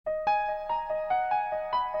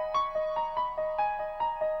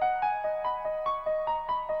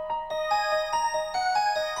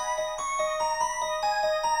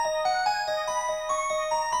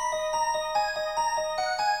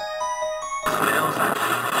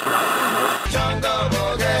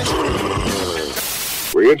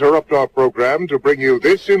interrupt our program to bring you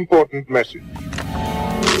this important message.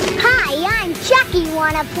 Hi, I'm Chucky.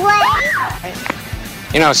 Wanna play?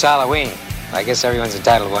 You know, it's Halloween. I guess everyone's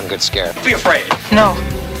entitled to one good scare. Be afraid. No.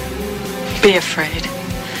 Be afraid.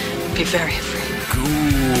 Be very afraid.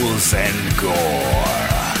 Ghouls and gore.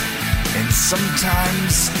 And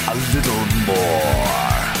sometimes a little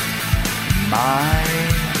more. My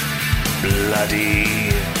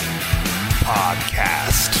Bloody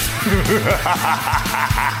Podcast.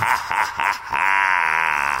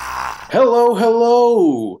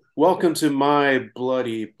 Hello. Welcome to My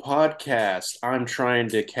Bloody Podcast. I'm trying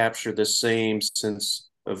to capture the same sense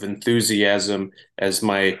of enthusiasm as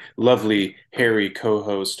my lovely hairy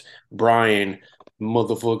co-host, Brian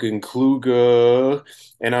motherfucking Kluger.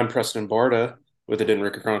 And I'm Preston Barta with the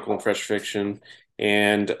Denver Chronicle and Fresh Fiction.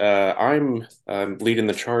 And I'm leading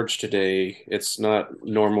the charge today. It's not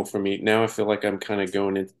normal for me. Now I feel like I'm kind of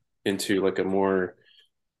going into like a more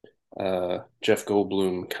Jeff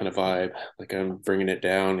Goldblum kind of vibe. Like I'm bringing it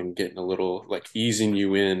down and getting a little, like easing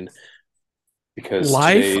you in. Because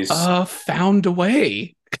life found a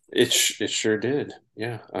way. It sure did.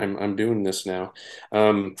 Yeah, I'm doing this now.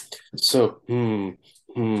 So having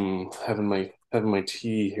my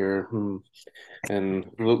tea here. And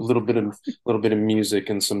a little bit of music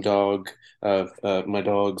and some my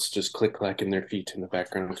dogs just click-clacking their feet in the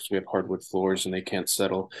background because we have hardwood floors and they can't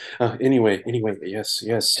settle. Anyway, yes.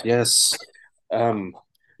 You're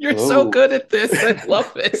so good at this. I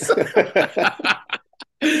love this.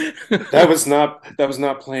 That was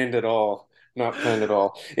not planned at all. Not planned at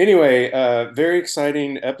all. Anyway, very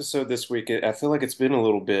exciting episode this week. I feel like it's been a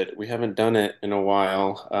little bit. We haven't done it in a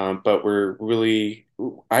while, but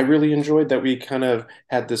I really enjoyed that we kind of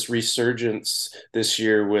had this resurgence this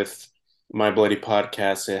year with My Bloody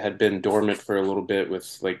Podcast. It had been dormant for a little bit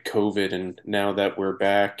with like COVID, and now that we're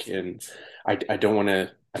back, and I don't want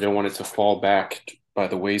it to fall back by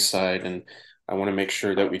the wayside, and I want to make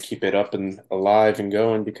sure that we keep it up and alive and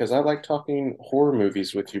going because I like talking horror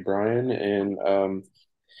movies with you, Brian. And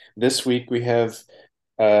this week we have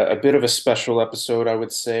a bit of a special episode, I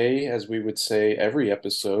would say, as we would say every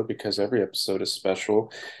episode, because every episode is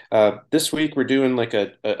special. This week we're doing like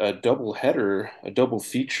a double header, a double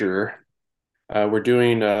feature. We're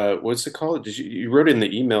doing, what's it called? You wrote in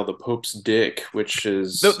the email, The Pope's Dick, which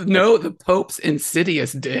is... The Pope's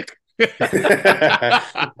Insidious Dick.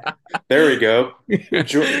 There we go.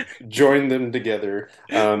 Join them together.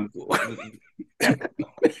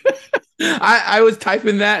 I was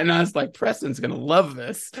typing that and I was like, Preston's gonna love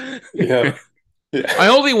this. Yeah. I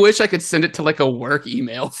only wish I could send it to like a work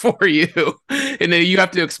email for you, and then you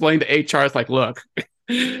have to explain to HR. It's like, look,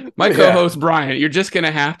 my co-host Brian, you're just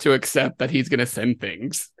gonna have to accept that he's gonna send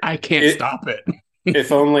things. I can't stop it.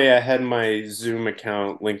 If only I had my Zoom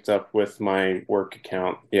account linked up with my work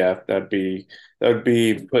account. Yeah, that would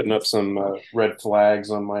be putting up some red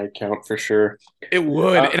flags on my account for sure. It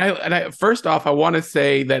would. And I first off, I want to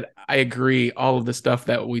say that I agree. All of the stuff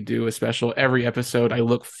that we do is special. Every episode, I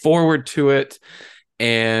look forward to it.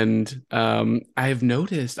 And I've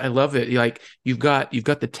noticed, I love it. Like you've got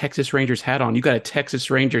the Texas Rangers hat on. You got a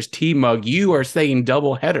Texas Rangers tea mug. You are saying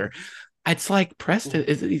double header. It's like Preston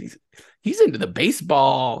he's into the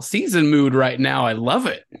baseball season mood right now. I love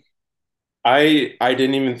it. I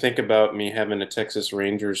didn't even think about me having a Texas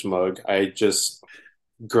Rangers mug. I just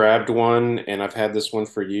grabbed one, and I've had this one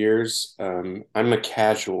for years. I'm a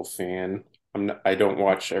casual fan. I don't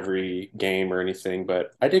watch every game or anything,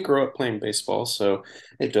 but I did grow up playing baseball, so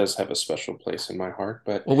it does have a special place in my heart.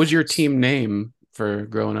 But what was your team name for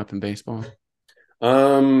growing up in baseball?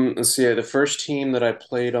 Let's see. The first team that I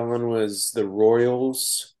played on was the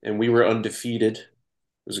Royals, and we were undefeated. It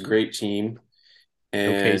was a great team.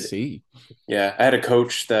 And OKC. Yeah, I had a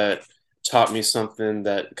coach that taught me something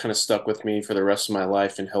that kind of stuck with me for the rest of my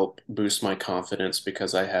life and helped boost my confidence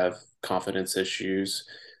because I have confidence issues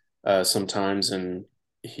sometimes. And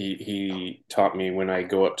he taught me when I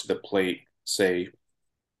go up to the plate, say,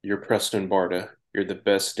 "You're Preston Barta. You're the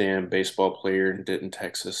best damn baseball player in Denton,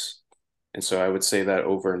 Texas." And so I would say that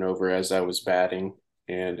over and over as I was batting,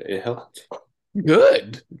 and it helped.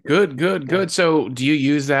 Good. So do you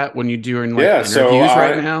use that when you're doing interviews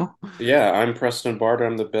right now? Yeah, I'm Preston Barta.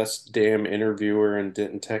 I'm the best damn interviewer in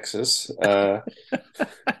Denton, Texas. I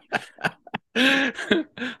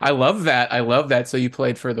love that. So you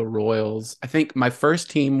played for the Royals. I think my first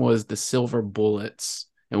team was the Silver Bullets,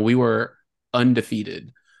 and we were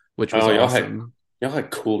undefeated, which was awesome. Y'all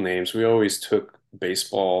had cool names. We always took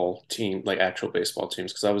baseball team, like actual baseball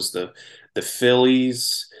teams, because I was the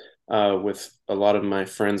Phillies with a lot of my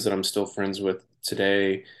friends that I'm still friends with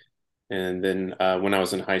today. And then when I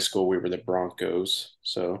was in high school, we were the Broncos.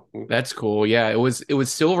 So That's cool. Yeah, it was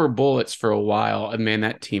Silver Bullets for a while, and man,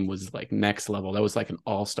 that team was like next level. That was like an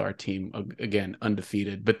all-star team, again,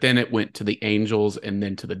 undefeated. But then it went to the Angels and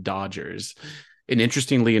then to the Dodgers. And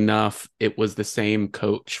interestingly enough, it was the same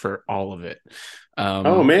coach for all of it.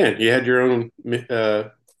 oh Um, man, you had your own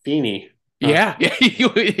Feeny. Huh? yeah,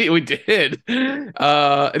 yeah, we did.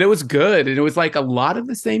 And it was good. And it was like a lot of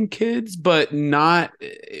the same kids, but not,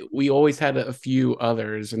 we always had a few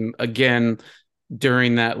others. And again,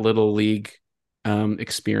 during that little league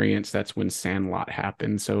experience, that's when Sandlot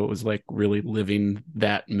happened. So it was like really living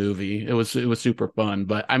that movie. It was super fun.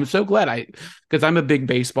 But I'm so glad because I'm a big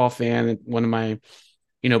baseball fan. And one of my,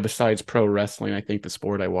 besides pro wrestling, I think the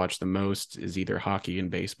sport I watch the most is either hockey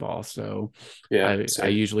and baseball. So Yeah, I same.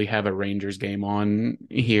 usually have a Rangers game on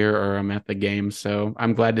here or I'm at the game. So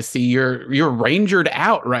I'm glad to see you're Rangered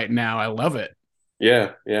out right now. I love it.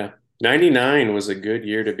 Yeah, yeah. 99 was a good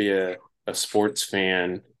year to be a sports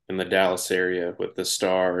fan in the Dallas area with the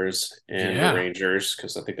Stars and the Yeah. Rangers,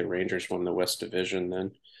 because I think the Rangers won the West Division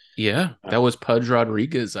then. Yeah. Uh, That was Pudge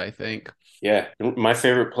Rodriguez, I think. yeah, my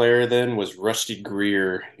favorite player then was Rusty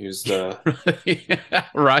Greer. He was the Yeah,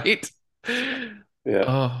 right? yeah,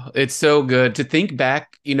 Oh, it's so good to think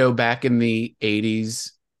back, back in the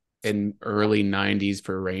 80s and early 90s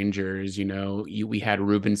for Rangers, we had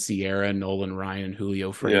Ruben Sierra, Nolan Ryan,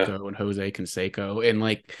 Julio yeah, Franco, and Jose Canseco. And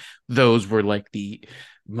like those were like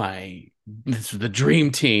this was the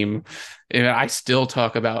dream team. And I still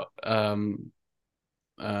talk about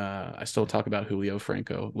Julio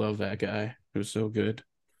Franco. Love that guy. It was so good.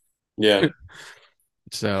 yeah,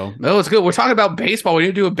 So no, it's good. We're talking about baseball. We need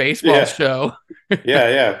to do a baseball yeah, show. yeah,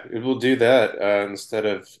 yeah. We'll do that instead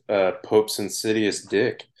of Pope's Insidious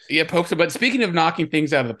Dick. Yeah, Pokes. But speaking of knocking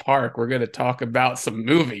things out of the park, we're going to talk about some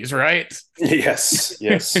movies, right? Yes,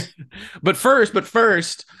 yes, but first,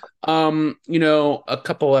 a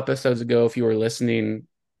couple episodes ago, if you were listening,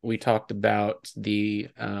 we talked about the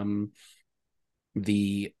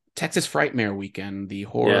Texas Frightmare Weekend, the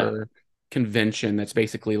yeah, horror convention that's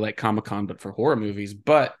basically like Comic-Con but for horror movies.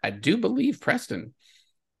 But I do believe, Preston,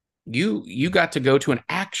 you got to go to an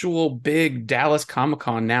actual big Dallas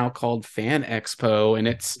Comic-Con now called Fan Expo, and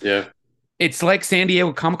yeah, it's like San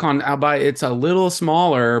Diego Comic-Con, albeit it's a little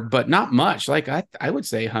smaller, but not much. Like I would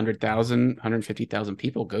say 100,000, 150,000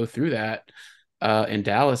 people go through that in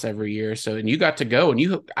Dallas every year. So, and you got to go,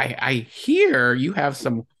 and I hear you have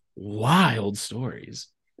some wild stories.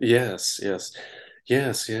 yes, yes.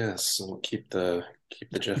 Yes, yes. We'll keep the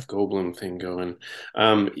Jeff Goldblum thing going.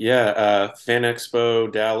 Yeah, Fan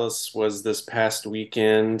Expo Dallas was this past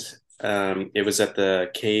weekend. It was at the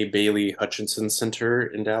Kay Bailey Hutchinson Center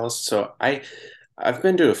in Dallas. So I've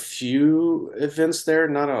been to a few events there,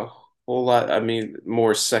 not a whole lot. I mean,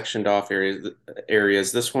 more sectioned off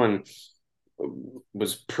areas. This one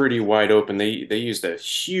was pretty wide open. They used a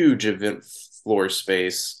huge event floor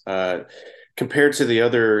space. Compared to the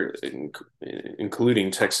other,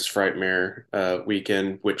 including Texas Frightmare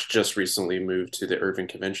weekend, which just recently moved to the Irving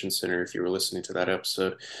Convention Center, if you were listening to that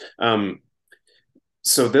episode. Um,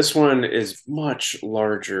 so this one is much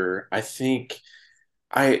larger. I think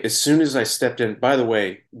as soon as I stepped in, by the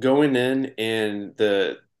way, going in and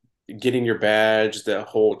the getting your badge, the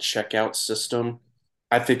whole checkout system,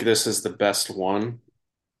 I think this is the best one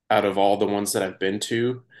out of all the ones that I've been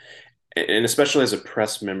to. And especially as a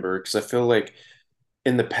press member, because I feel like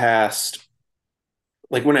in the past,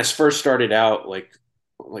 like when I first started out, like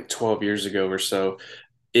 12 years ago or so,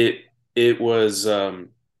 it it was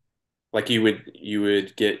like you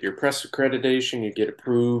would get your press accreditation, you get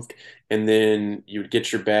approved, and then you would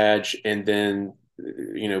get your badge, and then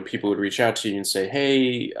people would reach out to you and say,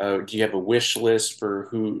 "Hey, do you have a wish list for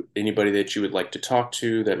anybody that you would like to talk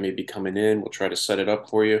to that may be coming in? We'll try to set it up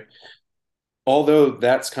for you." Although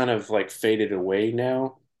that's kind of like faded away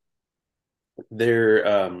now, there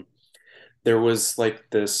there was like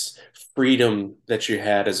this freedom that you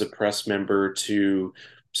had as a press member to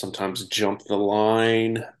sometimes jump the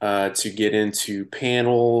line to get into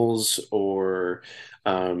panels or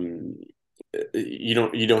um, you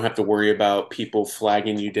don't have to worry about people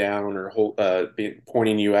flagging you down or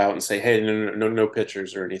pointing you out and say, hey, no, no, no, no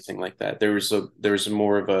pictures or anything like that. There was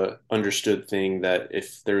more of a understood thing that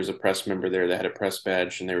if there was a press member there that had a press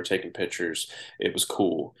badge and they were taking pictures, it was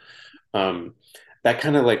cool. um, that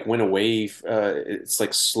kind of like went away. It's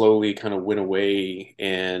like slowly kind of went away,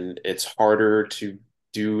 and it's harder to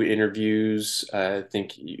do interviews. I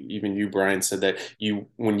think even you, Brian, said that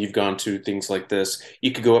when you've gone to things like this,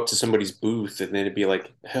 you could go up to somebody's booth and then it'd be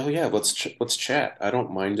like, hell yeah, let's chat. I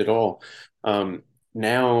don't mind at all. Um,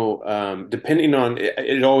 now, depending on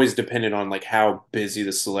it always depended on like how busy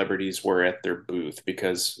the celebrities were at their booth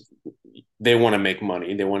because they want to make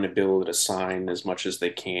money. They want to be able to sign as much as they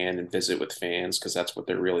can and visit with fans because that's what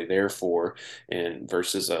they're really there for. And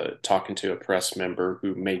versus talking to a press member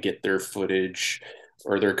who may get their footage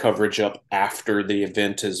or their coverage up after the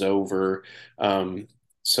event is over.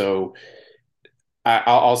 So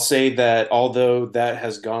I'll say that although that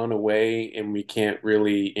has gone away and we can't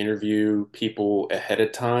really interview people ahead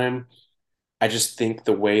of time, I just think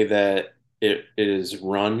the way that it is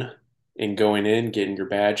run and going in, getting your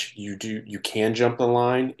badge, you can jump the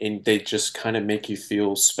line and they just kind of make you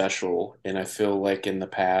feel special. And I feel like in the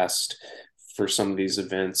past for some of these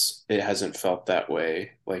events, it hasn't felt that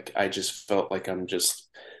way. Like I just felt like I'm just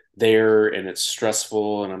there and it's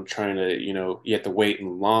stressful and I'm trying to, you have to wait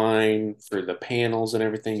in line for the panels and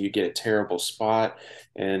everything. You get a terrible spot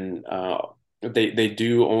and they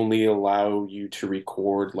do only allow you to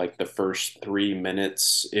record like the first 3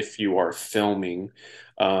 minutes if you are filming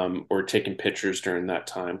or taking pictures during that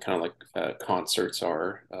time, kind of like concerts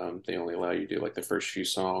are. They only allow you to do like the first few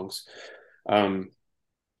songs. Um,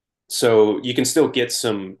 so you can still get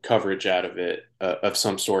some coverage out of it of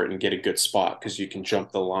some sort and get a good spot because you can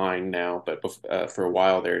jump the line now. But for a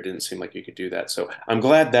while there, it didn't seem like you could do that. So I'm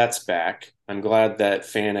glad that's back. I'm glad that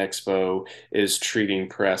Fan Expo is treating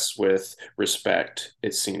press with respect.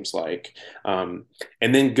 It seems like, and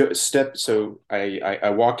then So I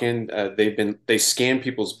walk in. They scan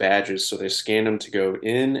people's badges, so they scan them to go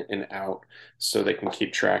in and out so they can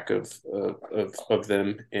keep track of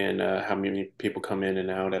them and how many people come in and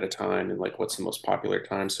out at a time and like what's the most popular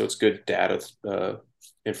time. So it's good data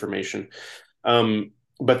information.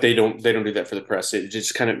 But they don't do that for the press. It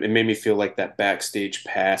just kind of it made me feel like that backstage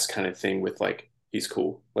pass kind of thing with like he's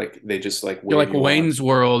cool. Like they just like You're wave like you on. Wayne's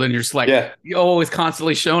World, and you're just like Yeah, you're always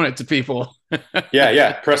constantly showing it to people.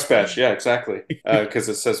 yeah, press badge. Yeah, exactly. Because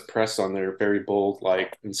it says press on there, very bold,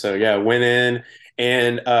 like. And so yeah, went in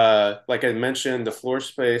and like I mentioned, the floor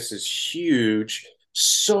space is huge.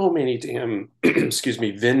 So many damn, excuse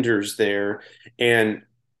me, vendors there, and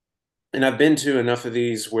I've been to enough of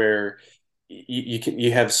these where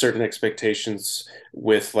you have certain expectations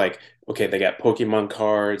with like okay they got Pokemon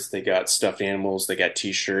cards, they got stuffed animals, they got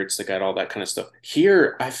T-shirts, they got all that kind of stuff.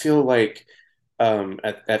 Here I feel like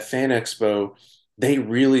at Fan Expo they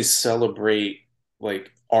really celebrate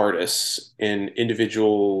like artists and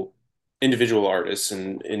individual artists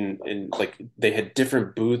and like they had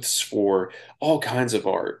different booths for all kinds of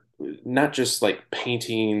art, not just like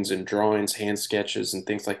paintings and drawings, hand sketches and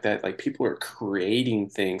things like that. Like people are creating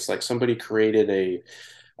things. Like somebody created a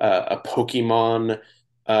Pokemon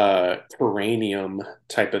terrarium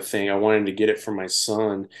type of thing. I wanted to get it for my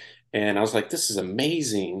son, and I was like, "This is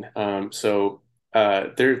amazing."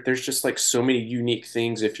 There's just like so many unique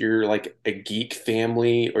things. If you're like a geek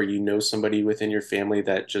family, or somebody within your family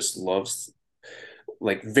that just loves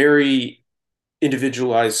like very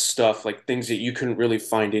individualized stuff, like things that you couldn't really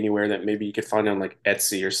find anywhere that maybe you could find on like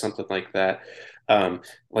Etsy or something like that.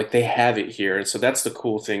 Like they have it here. And so that's the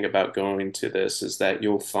cool thing about going to this is that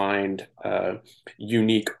you'll find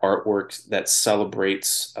unique artwork that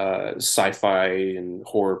celebrates sci-fi and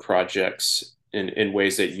horror projects in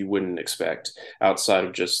ways that you wouldn't expect outside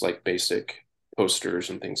of just like basic posters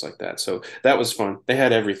and things like that. So that was fun. They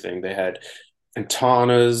had everything. They had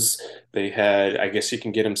Quintanas. They had, I guess you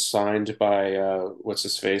can get them signed by what's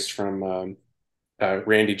his face from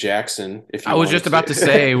Randy Jackson if I you was wanted just about to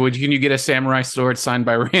say, to. can you get a samurai sword signed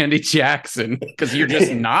by Randy Jackson? Because you're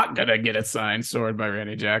just not gonna get a signed sword by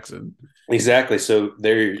Randy Jackson. Exactly. So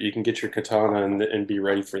there you can get your katana and be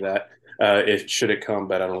ready for that. If should it come,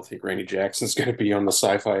 but I don't think Randy Jackson's going to be on the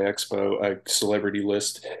Sci-Fi Expo celebrity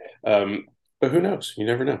list. But who knows? You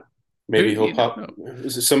never know. Maybe he'll You don't pop.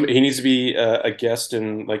 know. He needs to be a guest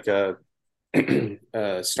in like a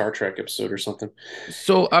Star Trek episode or something.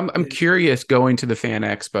 So I'm curious going to the Fan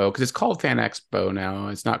Expo because it's called Fan Expo now.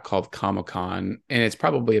 It's not called Comic Con, and it's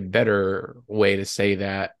probably a better way to say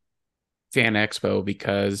that Fan Expo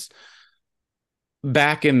because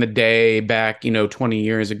back in the day, 20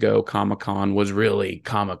 years ago, Comic Con was really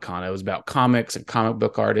Comic Con. It was about comics and comic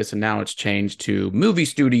book artists, and now it's changed to movie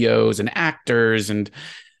studios and actors and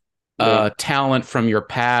Yeah. talent from your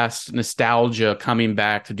past, nostalgia coming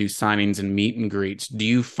back to do signings and meet and greets. Do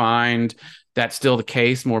you find that's still the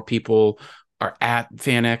case? More people are at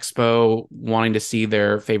Fan Expo wanting to see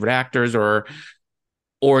their favorite actors, or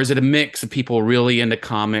is it a mix of people really into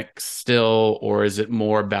comics still, or is it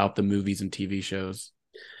more about the movies and TV shows?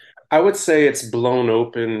 I would say it's blown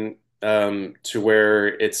open to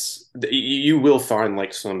where you will find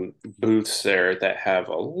like some booths there that have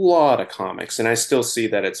a lot of comics, and I still see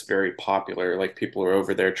that it's very popular. Like people are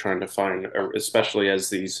over there trying to find, especially as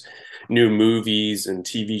these new movies and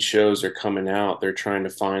TV shows are coming out, they're trying to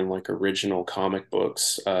find like original comic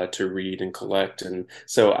books to read and collect. And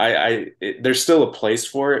so there's still a place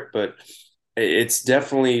for it, but it's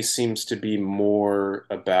definitely seems to be more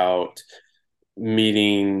about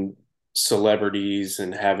meeting celebrities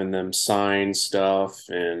and having them sign stuff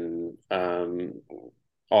and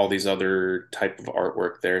all these other type of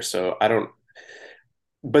artwork there. So I don't,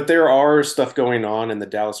 but there are stuff going on in the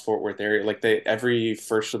Dallas Fort Worth area. Like they every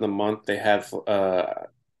first of the month they have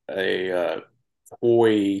a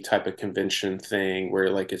toy type of convention thing where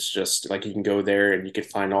like it's just like you can go there and you can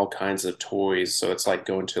find all kinds of toys. So it's like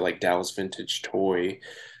going to like Dallas Vintage Toy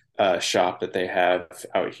shop that they have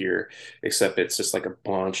out here, except it's just like a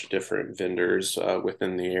bunch of different vendors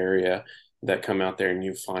within the area that come out there and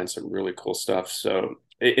you find some really cool stuff. So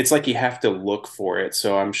it's like you have to look for it.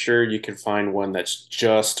 So I'm sure you can find one that's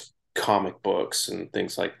just comic books and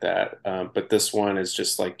things like that. But this one is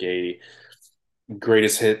just like a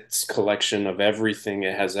greatest hits collection of everything.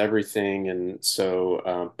 It has everything. And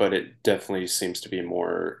so, but it definitely seems to be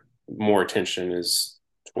more attention is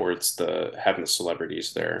towards the having the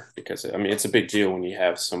celebrities there because I mean it's a big deal when you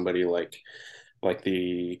have somebody like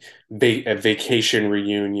a vacation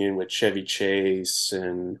reunion with Chevy Chase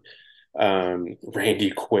and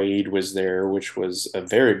Randy Quaid was there, which was a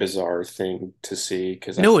very bizarre thing to see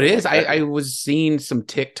because I No, it feel is. like that. I was seeing some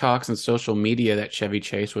TikToks and social media that Chevy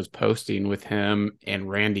Chase was posting with him and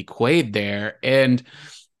Randy Quaid there. And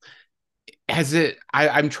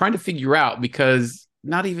I'm trying to figure out because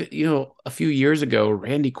not even, a few years ago,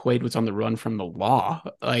 Randy Quaid was on the run from the law.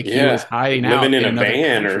 Like he was Yeah, hiding living out in in a another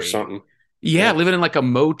van or country. something. Yeah, Yeah, living in like a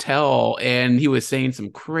motel, and he was saying some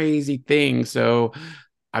crazy things. So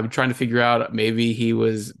I'm trying to figure out maybe he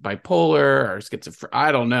was bipolar or schizophrenic.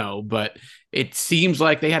 I don't know, but it seems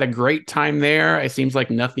like they had a great time there. It seems like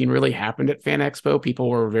nothing really happened at Fan Expo. People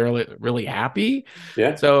were really, really happy.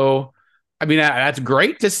 yeah, So, I mean, that's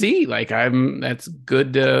great to see. That's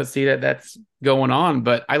good to see that that's going on.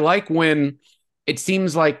 But I like when it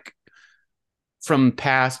seems like from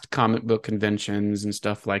past comic book conventions and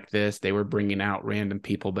stuff like this, they were bringing out random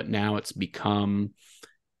people, but now it's become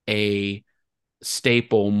a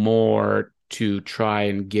staple more to try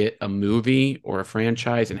and get a movie or a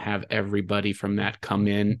franchise and have everybody from that come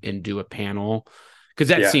in and do a panel because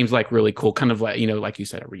that yeah. seems like really cool, kind of like like you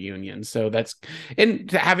said, a reunion. So that's and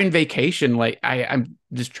having vacation. Like I'm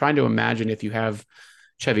just trying to imagine if you have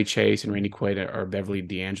Chevy Chase and Randy Quaid or Beverly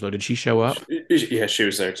D'Angelo. Did she show up? Yeah, she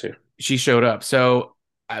was there too. She showed up. So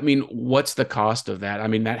I mean, what's the cost of that? I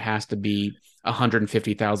mean, that has to be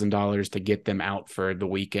 $150,000 to get them out for the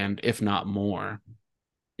weekend, if not more.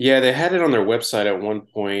 Yeah, they had it on their website at one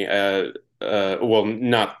point. Well,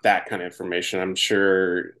 not that kind of information. I'm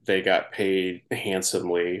sure they got paid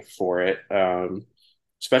handsomely for it.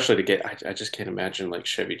 Especially to get, I just can't imagine like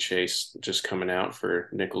Chevy Chase just coming out for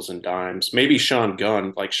nickels and dimes. Maybe Sean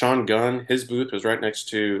Gunn, like Sean Gunn, his booth was right next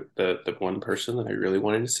to the one person that I really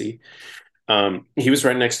wanted to see. He was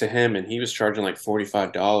right next to him, and he was charging like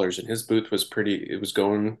 $45, and his booth was it was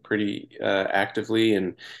going pretty actively,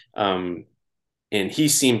 and he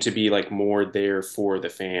seemed to be like more there for the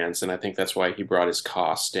fans, and I think that's why he brought his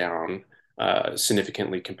costs down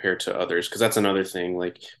significantly compared to others. Because that's another thing.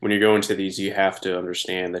 Like when you go into these, you have to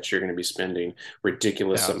understand that you're going to be spending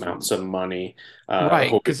ridiculous amounts of Thousands. money. Right.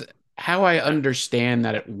 Hoping, Because how I understand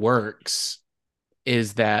that it works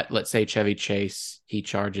is that, let's say Chevy Chase, he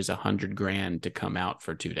charges 100 grand to come out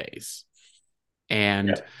for 2 days. And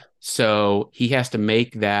yeah, so he has to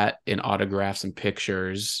make that in autographs and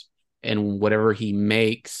pictures. And whatever he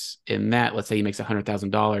makes in that, let's say he makes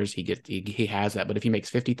 $100,000, he has that. But if he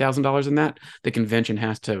makes $50,000 in that, the convention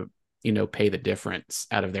has to, pay the difference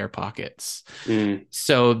out of their pockets. mm,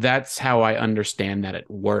 So that's how I understand that it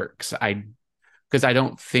works. Because I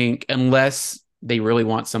don't think unless they really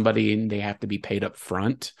want somebody and they have to be paid up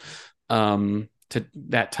front to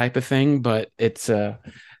that type of thing. But it's a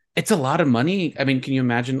lot of money. I mean, can you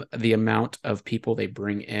imagine the amount of people they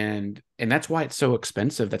bring in? And that's why it's so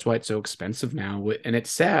expensive. That's why it's so expensive now. And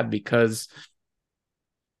it's sad because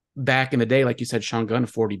back in the day, like you said, Sean Gunn,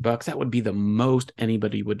 $40, that would be the most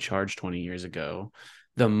anybody would charge 20 years ago.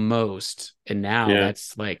 The most. And now yeah.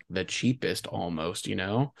 that's like the cheapest almost.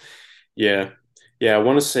 Yeah. Yeah. I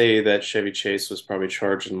want to say that Chevy Chase was probably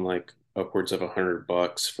charging like upwards of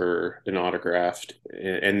 $100 for an autographed.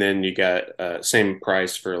 And then you got same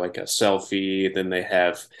price for like a selfie. Then they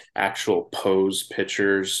have actual pose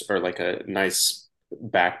pictures or like a nice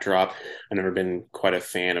backdrop. I've never been quite a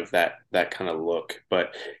fan of that kind of look,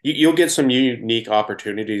 but you'll get some unique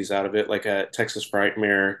opportunities out of it. Like at Texas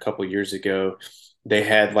Frightmare a couple years ago, they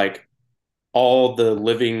had like all the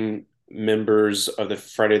living members of the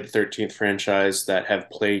Friday the 13th franchise that have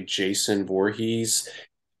played Jason Voorhees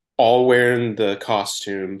all wearing the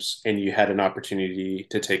costumes, and you had an opportunity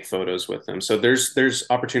to take photos with them. So there's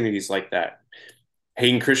opportunities like that.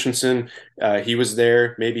 Hayden Christensen, he was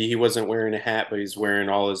there. Maybe he wasn't wearing a hat, but he's wearing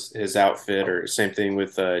all his outfit. Or same thing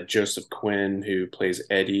with Joseph Quinn, who plays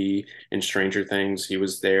Eddie in Stranger Things. He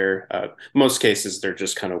was there. Most cases, they're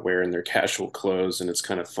just kind of wearing their casual clothes, and it's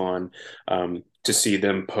kind of fun to see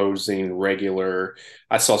them posing regular.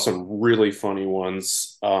 I saw some really funny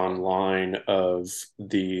ones online of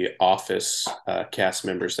the Office cast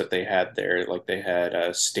members that they had there. Like they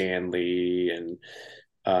had Stanley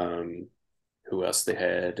and who else they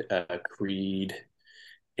had? Creed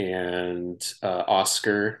and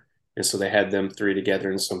Oscar. And so they had them three together,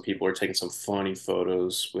 and some people are taking some funny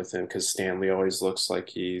photos with him because Stanley always looks like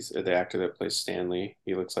he's the actor that plays Stanley.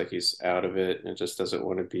 He looks like he's out of it and just doesn't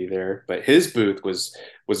want to be there. But his booth was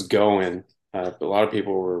going. A lot of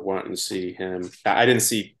people were wanting to see him. I didn't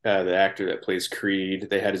see the actor that plays Creed.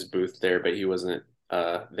 They had his booth there, but he wasn't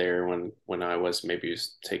there when I was. Maybe he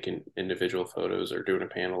was taking individual photos or doing a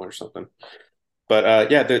panel or something. But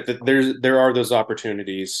yeah, there are those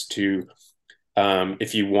opportunities to,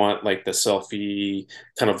 if you want like the selfie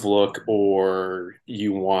kind of look, or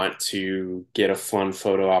you want to get a fun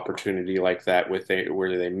photo opportunity like that where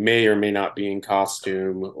they may or may not be in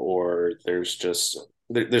costume, or there's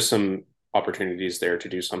some opportunities there to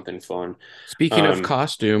do something fun. Speaking of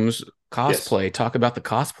costumes, cosplay, Yes. talk about the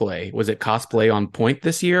cosplay. Was it cosplay on point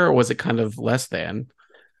this year, or was it kind of less than?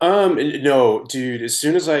 No, dude, as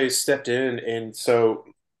soon as I stepped in, and so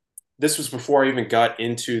this was before I even got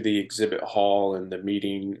into the exhibit hall and the meet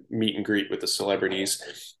and greet with the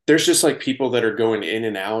celebrities. There's just like people that are going in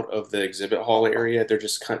and out of the exhibit hall area. They're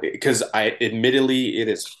just kind of, because admittedly it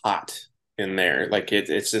is hot in there. Like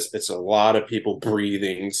it's a lot of people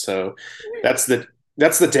breathing. So that's the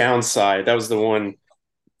downside. That was the one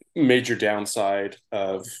major downside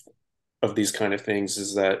of these kind of things,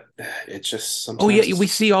 is that it just Oh sometimes yeah, we it's,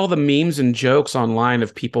 see all the memes and jokes online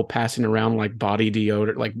of people passing around like body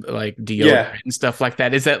deodorant, like deodorant yeah. and stuff like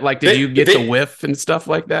that. Is that like, did They you get to they whiff and stuff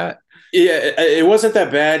like that? Yeah, it wasn't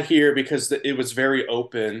that bad here because it was very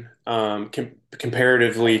open,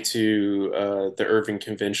 comparatively to the Irving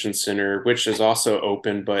Convention Center, which is also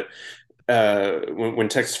open. But when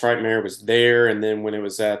Texas Frightmare was there, and then when it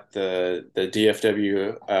was at the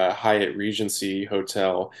DFW Hyatt Regency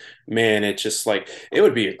Hotel, man, it just like it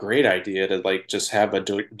would be a great idea to like just have a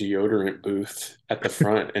deodorant booth at the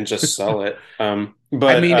front and just sell it. I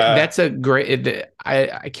But mean, that's a great.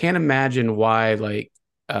 I can't imagine why like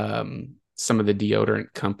some of the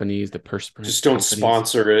deodorant companies, the perspirant just don't companies,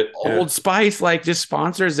 sponsor it. Yeah. Old Spice like just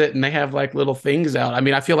sponsors it and they have like little things out. I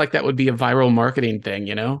mean, I feel like that would be a viral marketing thing,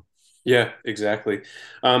 you know? Yeah, exactly.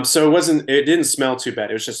 So it didn't smell too bad.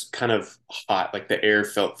 It was just kind of hot, like the air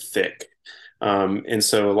felt thick. And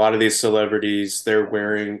so a lot of these celebrities, they're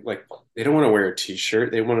wearing like, they don't want to wear a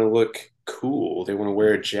t-shirt. They want to look cool. They want to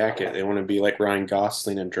wear a jacket. They want to be like Ryan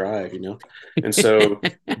Gosling and drive, you know? And so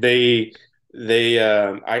they,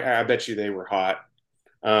 I bet you they were hot.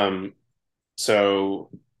 Um, so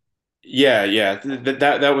yeah,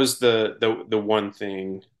 that was the one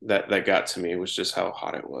thing that got to me, was just how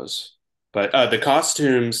hot it was. But the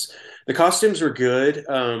costumes were good.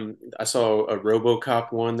 I saw a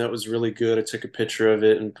RoboCop one that was really good. I took a picture of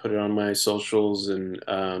it and put it on my socials, and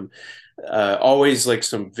always like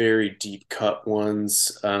some very deep cut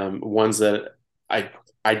ones, ones that I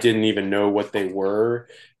I didn't even know what they were,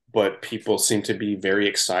 but people seem to be very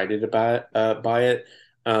excited about by it.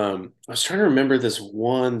 I was trying to remember this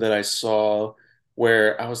one that I saw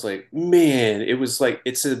where I was like, man, it was like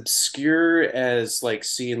it's obscure as like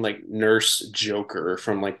seeing like Nurse Joker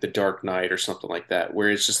from like The Dark Knight or something like that, where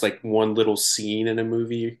it's just like one little scene in a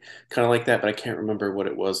movie, kind of like that, but I can't remember what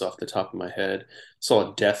it was off the top of my head.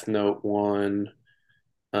 Saw a Death Note one.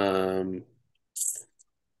 Um,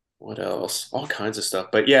 what else? All kinds of stuff.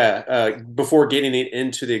 But yeah, before getting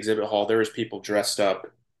into the exhibit hall, there was people dressed up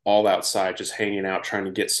all outside, just hanging out, trying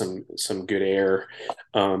to get some good air.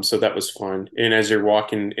 So that was fun. And as you're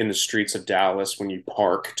walking in the streets of Dallas, when you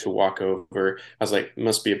park to walk over, I was like, it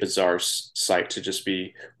must be a bizarre sight to just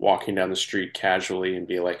be walking down the street casually and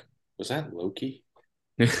be like, was that Loki?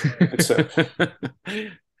 So,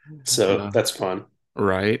 so Uh, that's fun.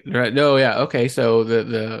 right. Right. No, yeah. Okay. So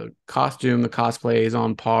the costume, the cosplay is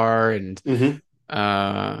on par and Hmm.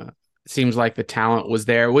 uh seems like the talent was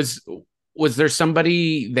there. Was there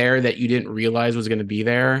somebody there that you didn't realize was going to be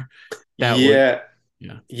there? That would, Yeah,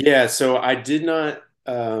 yeah. yeah. So I did not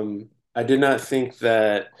think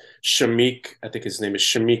that Shamik, I think his name is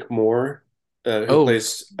Shamik Moore, who Oh,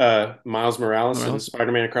 plays Miles Morales in Morales.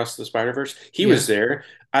 Spider-Man Across the Spider-Verse. He Yeah. was there.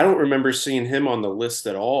 I don't remember seeing him on the list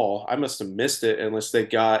at all. I must have missed it unless they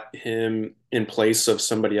got him in place of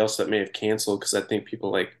somebody else that may have canceled, because I think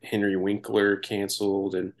people like Henry Winkler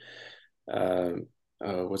canceled, and um,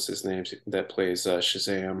 what's his name that plays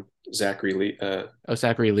Shazam? Zachary Lee. Oh,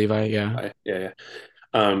 Zachary Levi. Yeah. Yeah, yeah.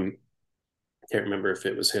 Um, can't remember if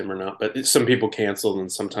it was him or not, but some people canceled,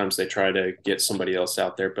 and sometimes they try to get somebody else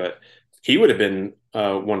out there. But he would have been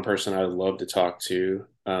one person I'd love to talk to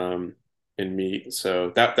and meet.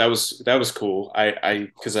 So that was cool.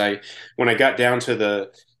 Because I when I got down to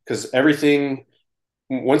because everything,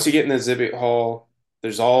 once you get in the exhibit hall,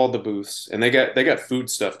 there's all the booths, and they got food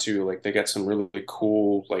stuff too. Like they got some really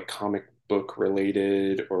cool like comic book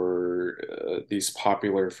related, or these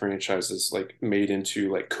popular franchises like made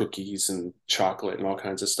into like cookies and chocolate and all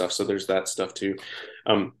kinds of stuff. So there's that stuff too.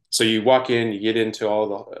 So you walk in, you get into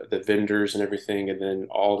all the vendors and everything, and then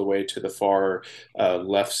all the way to the far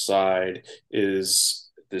left side is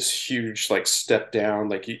this huge like step down.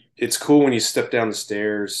 Like it's cool when you step down the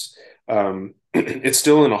stairs. It's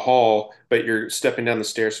still in a hall, but you're stepping down the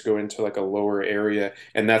stairs to go into like a lower area,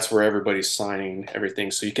 and that's where everybody's signing everything.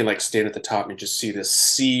 So you can like stand at the top and just see this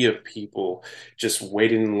sea of people just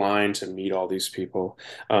waiting in line to meet all these people.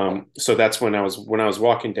 So that's when I was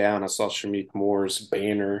walking down, I saw Shamik Moore's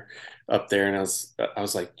banner up there, and I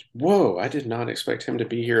was like, whoa, I did not expect him to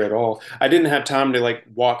be here at all. I didn't have time to like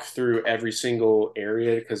walk through every single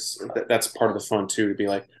area, because that's part of the fun too, to be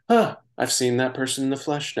like, huh, I've seen that person in the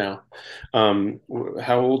flesh now.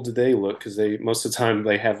 How old do they look? Because they most of the time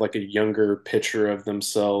they have like a younger picture of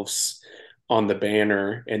themselves on the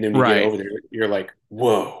banner, and then when you get Right. over there, you're like,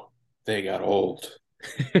 whoa, they got old.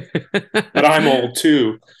 But I'm old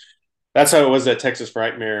too. That's how it was at Texas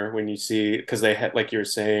Frightmare, when you see, because they had, like you were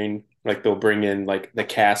saying, like they'll bring in like the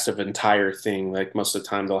cast of entire thing. Like most of the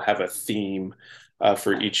time they'll have a theme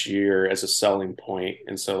for each year as a selling point.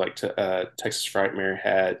 And so like Texas Frightmare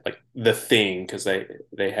had like the thing, because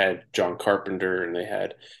they had John Carpenter, and they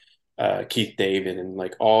had Keith David, and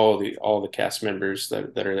like all the cast members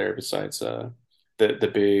that are there, besides the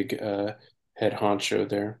big head honcho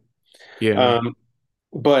there. Yeah. Um,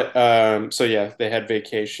 but so yeah, they had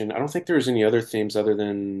Vacation. I don't think there was any other themes other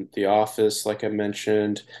than The Office, like I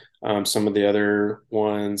mentioned. Some of the other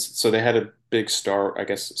ones. So they had a big I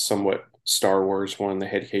guess, somewhat Star Wars one. They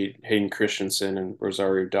had Hayden Christensen and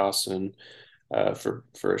Rosario Dawson for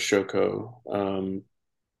Ashoka.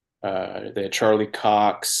 They had Charlie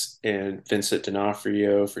Cox and Vincent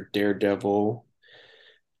D'Onofrio for Daredevil.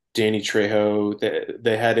 Danny Trejo.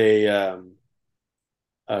 They had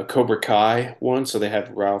Cobra Kai one, so they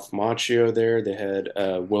had Ralph Macchio there. They had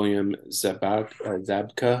William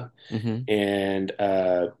Zabka, Hmm. and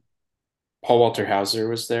Paul Walter Hauser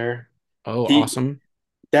was there. Oh, He awesome.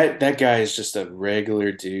 that guy is just a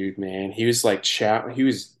regular dude, man. He was like he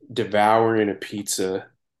was devouring a pizza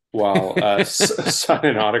while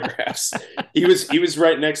signing autographs. He was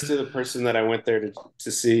right next to the person that I went there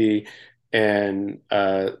to see, and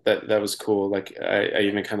that was cool. Like I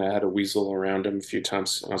even kind of had a weasel around him a few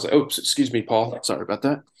times. I was like, "Oh, excuse me, Paul. Sorry about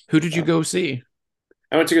that." Who did you Uh, go see?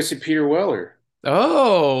 I went to go see Peter Weller.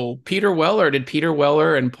 Oh, Peter Weller. Did Peter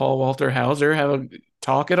Weller and Paul Walter Hauser have a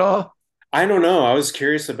talk at all? I don't know. I was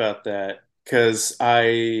curious about that, because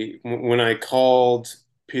when I called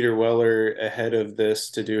Peter Weller ahead of this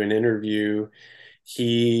to do an interview,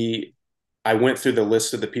 he, I went through the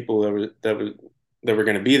list of the people that were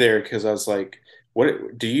going to be there, because I was like,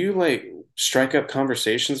 what do you like strike up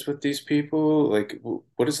conversations with these people? Like,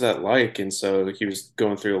 what is that like? And so he was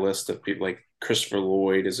going through a list of people, like Christopher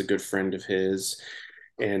Lloyd is a good friend of his,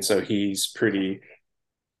 and so he's pretty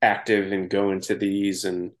active in going to these,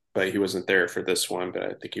 and but he wasn't there for this one, but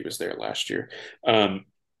I think he was there last year.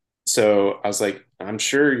 So I was like, I'm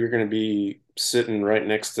sure you're going to be sitting right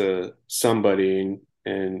next to somebody,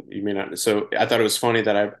 and you may not. So I thought it was funny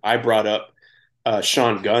that I brought up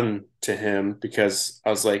Sean Gunn to him, because I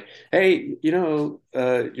was like, hey, you're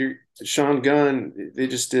Sean Gunn. They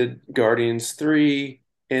just did Guardians 3,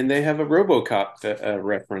 and they have a RoboCop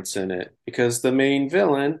reference in it, because the main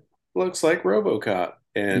villain looks like RoboCop.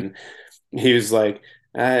 And he was like,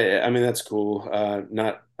 I mean, that's cool.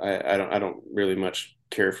 Not, I don't really much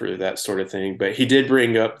care for that sort of thing, but he did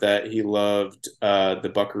bring up that he loved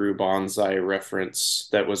the Buckaroo Banzai reference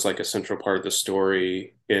that was like a central part of the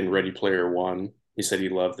story in Ready Player One. He said he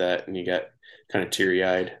loved that, and he got kind of teary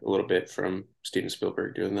eyed a little bit from Steven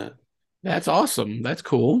Spielberg doing that. That's awesome. That's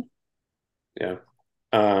cool. Yeah.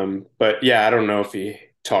 But yeah, I don't know if he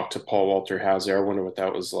talked to Paul Walter Hauser. I wonder what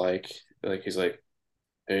that was like. Like he's like,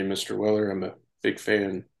 "Hey, Mr. Weller, I'm a big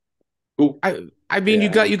fan." Ooh, I mean, yeah, I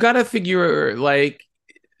don't. you got to figure like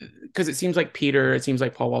because it seems like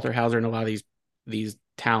Paul Walter Hauser and a lot of these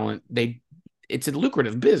talent it's a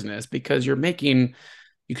lucrative business because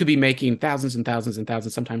you could be making thousands and thousands and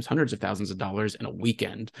thousands, sometimes hundreds of thousands of dollars in a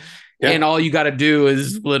weekend. And Yeah, all you got to do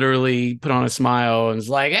is literally put on a smile and it's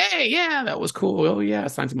like, hey, yeah, that was cool. Oh, yeah,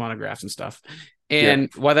 sign some autographs and stuff. yeah, And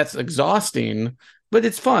while that's exhausting, but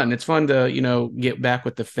it's fun. It's fun to, get back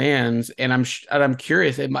with the fans. And I'm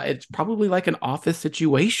curious. It's probably like an office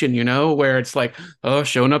situation, where it's like, oh,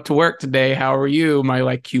 showing up to work today. How are you, my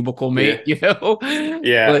like cubicle yeah, mate?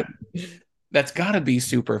 yeah. But that's got to be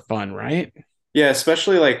super fun, right? Yeah,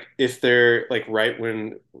 especially like if they're like right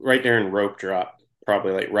during rope drop,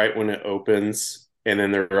 probably like right when it opens, and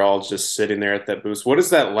then they're all just sitting there at that booth. What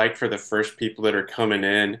is that like for the first people that are coming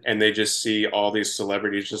in and they just see all these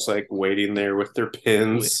celebrities just like waiting there with their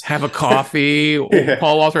pins? Have a coffee. Yeah.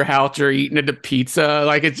 Paul Walter Hauser eating a pizza.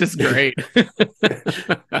 Like it's just great.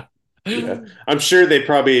 Yeah, I'm sure they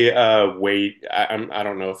probably wait. I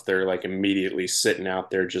don't know if they're like immediately sitting out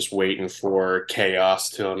there just waiting for chaos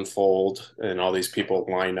to unfold and all these people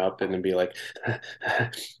line up and then be like,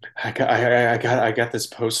 I got this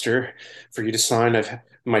poster for you to sign.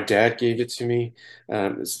 My dad gave it to me.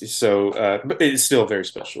 But it's still very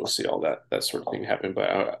special to see all that sort of thing happen.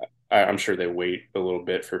 But I'm sure they wait a little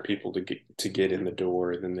bit for people to get in the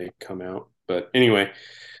door and then they come out. But anyway.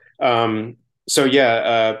 Um, so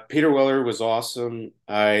yeah, Peter Weller was awesome.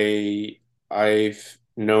 I've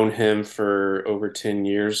known him for over 10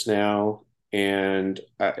 years now, and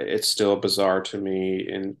it's still bizarre to me,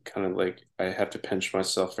 and kind of like I have to pinch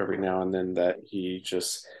myself every now and then that he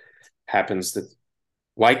just happens to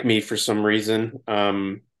like me for some reason.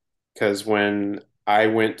 Because when I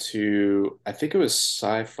went to, I think it was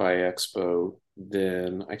Sci-Fi Expo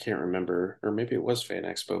then, I can't remember, or maybe it was Fan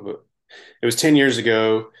Expo, but it was 10 years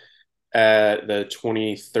ago at the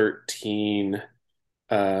 2013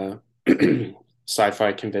 uh,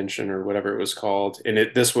 sci-fi convention or whatever it was called, and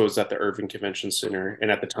this was at the Irving Convention Center.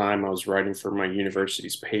 And at the time, I was writing for my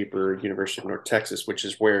university's paper, University of North Texas, which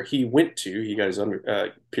is where he went to. He got his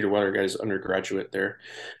Peter Weller got his undergraduate there.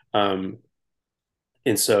 Um,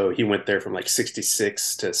 and so he went there from like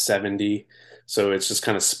 66 to 70. So it's just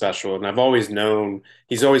kind of special. And I've always known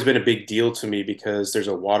he's always been a big deal to me because there's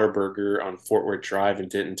a Whataburger on Fort Worth Drive in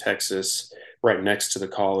Denton, Texas, right next to the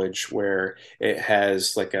college, where it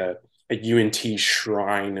has like a UNT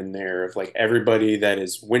shrine in there of like everybody that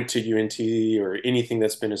has went to UNT or anything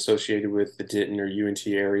that's been associated with the Denton or UNT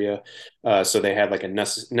area. So they had like a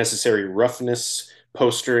necessary roughness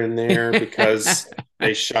poster in there because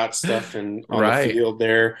they shot stuff on the Right. field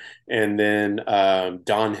there. And then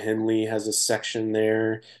Don Henley has a section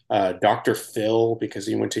there. Dr. Phil, because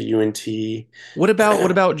he went to UNT. What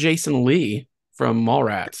about Jason Lee from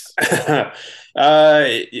Mallrats?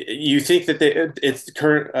 You think that it's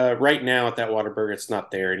current right now at that Whataburger, it's not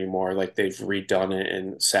there anymore. Like they've redone it,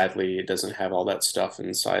 and sadly, it doesn't have all that stuff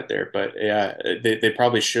inside there. But yeah, they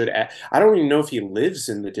probably should. I don't even know if he lives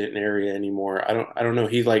in the Denton area anymore. I don't know.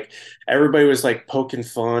 He like everybody was like poking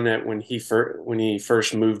fun at when he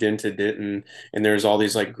first moved into Denton, and there's all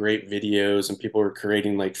these like great videos, and people were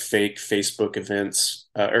creating like fake Facebook events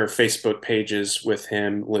or Facebook pages with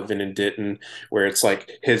him living in Denton where it's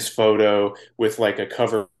like his photo with like a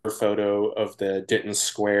cover photo of the Denton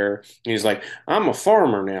Square. And he's like, I'm a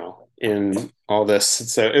farmer now in all this.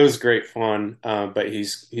 So it was great fun. But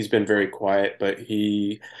he's been very quiet. But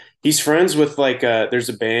he's friends with like there's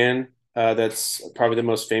a band that's probably the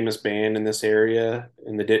most famous band in this area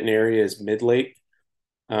in the Denton area is Midlake.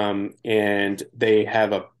 And they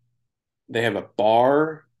have a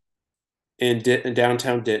bar in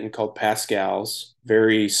downtown Denton called Pascal's.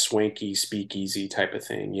 Very swanky speakeasy type of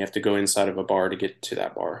thing. You have to go inside of a bar to get to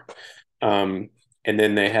that bar. Um, and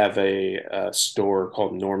then they have a store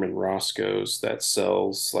called Norman Roscoe's that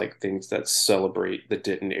sells like things that celebrate the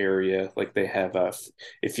Denton area. Like they have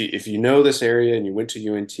if you know this area and you went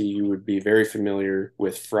to UNT, you would be very familiar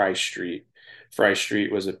with Fry Street. Fry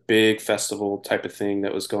Street was a big festival type of thing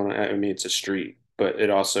that was going on. I mean, it's a street, but it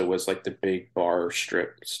also was like the big bar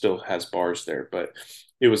strip. Still has bars there, but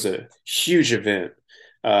it was a huge event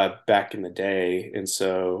back in the day. And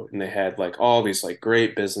they had like all these like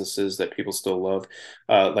great businesses that people still love,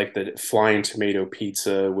 like the Flying Tomato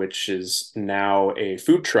Pizza, which is now a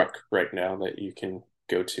food truck right now that you can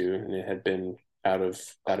go to, and it had been out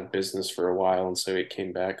of business for a while, and so it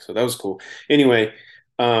came back. So that was cool. Anyway,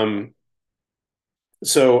 um,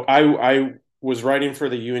 So I was writing for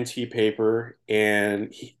the UNT paper,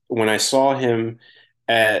 and when I saw him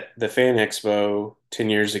at the Fan Expo 10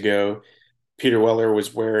 years ago, Peter Weller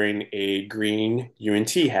was wearing a green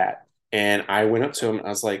UNT hat. And I went up to him. I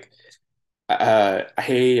was like,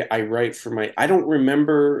 hey, I write for my, I don't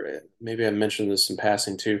remember, maybe I mentioned this in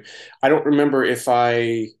passing too. I don't remember if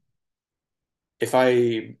I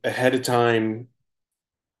ahead of time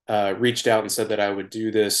reached out and said that I would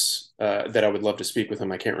do this, that I would love to speak with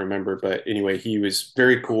him. I can't remember, but anyway, he was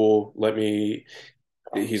very cool.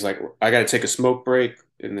 He's like, I got to take a smoke break.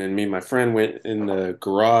 And then me and my friend went in the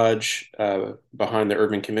garage behind the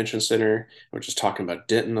Urban Convention Center. We were just talking about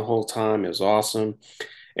Denton the whole time. It was awesome.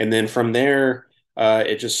 And then from there,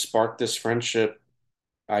 it just sparked this friendship.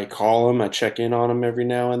 I call him, I check in on him every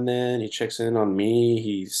now and then. He checks in on me.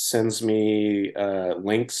 He sends me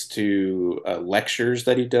links to lectures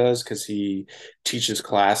that he does because he teaches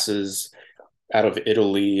classes out of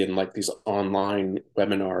Italy and like these online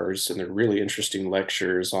webinars. And they're really interesting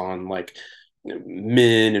lectures on like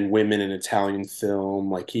men and women in Italian film.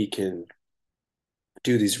 Like he can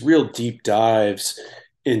do these real deep dives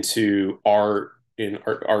into art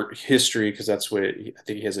history because that's what I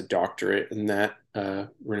think he has a doctorate in that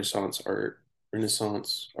Renaissance art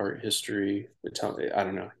history. Italian, I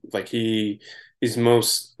don't know. Like he's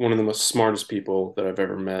most one of the most smartest people that I've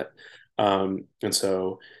ever met. And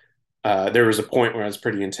so there was a point where I was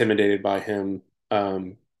pretty intimidated by him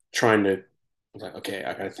trying to. I was like, okay,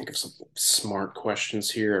 I got to think of some smart questions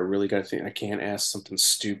here. I really got to think. I can't ask something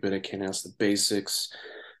stupid. I can't ask the basics.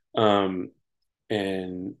 Um,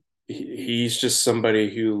 and he's just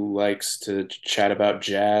somebody who likes to chat about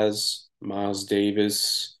jazz, Miles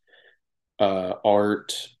Davis,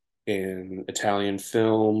 art, and Italian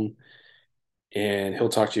film, and he'll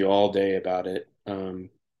talk to you all day about it.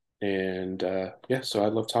 And yeah, so I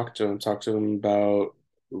love talking to him. Talk to him about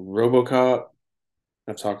RoboCop.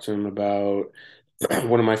 I've talked to him about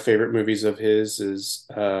one of my favorite movies of his is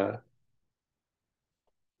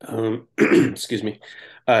excuse me,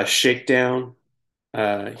 Shakedown.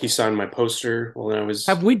 He signed my poster when I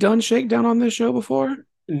Have was. we done Shakedown on this show before?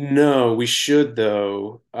 No, we should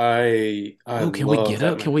though. I Oh, can we love get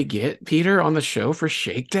that up? Can movie. we get Peter on the show for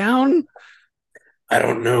Shakedown? I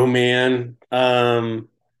don't know, man.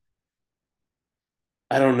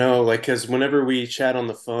 I don't know, like, because whenever we chat on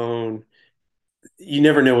the phone, you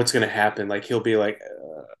never know what's going to happen. Like, he'll be like,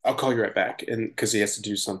 "I'll call you right back," and because he has to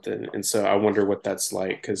do something, and so I wonder what that's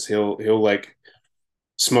like. Because he'll like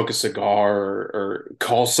smoke a cigar or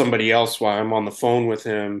call somebody else while I'm on the phone with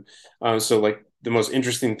him. So like the most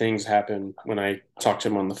interesting things happen when I talk to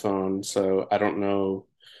him on the phone. So I don't know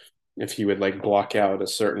if he would like block out a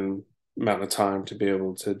certain amount of time to be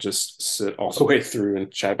able to just sit all the way through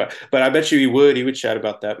and chat about. But I bet you he would chat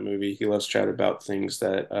about that movie. He loves chat about things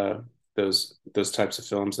that those types of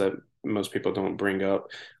films that most people don't bring up.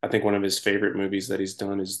 I think one of his favorite movies that he's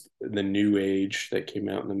done is The New Age that came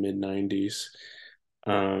out in the mid 90s.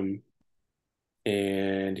 Um,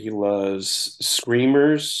 and he loves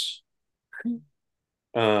Screamers.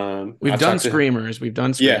 I We've done talked to Screamers. We've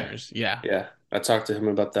done Yeah, Screamers. Yeah. yeah. I talked to him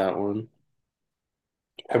about that one.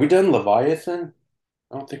 Have we done Leviathan?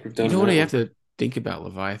 I don't think we've You done know what? I that have one. to think about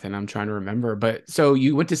Leviathan. I'm trying to remember. But so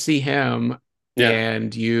you went to see him Yeah.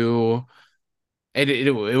 and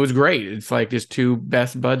it was great. It's like just two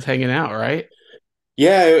best buds hanging out, right?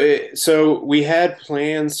 Yeah, so we had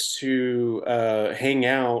plans to hang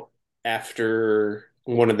out after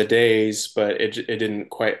one of the days, but it didn't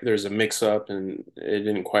quite. There's a mix up, and it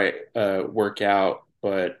didn't quite work out.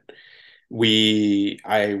 But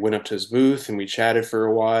I went up to his booth and we chatted for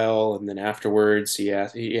a while, and then afterwards he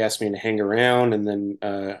asked me to hang around, and then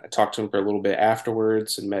I talked to him for a little bit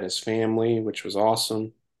afterwards and met his family, which was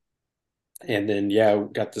awesome. And then yeah,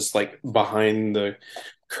 we got this like behind the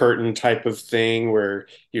curtain type of thing where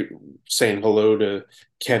you saying hello to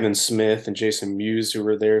Kevin Smith and Jason Mewes who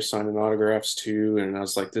were there signing autographs too. And I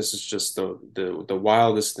was like, this is just the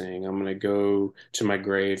wildest thing. I'm gonna go to my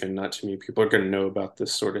grave and not too many people are gonna know about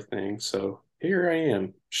this sort of thing. So here I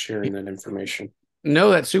am sharing that information.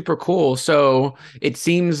 No, that's super cool. So it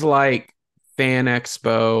seems like Fan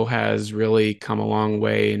Expo has really come a long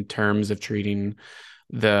way in terms of treating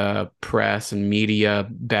the press and media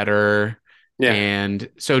better. Yeah. And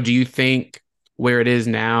so do you think where it is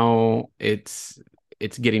now, it's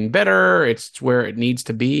getting better, it's where it needs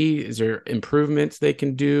to be? Is there improvements they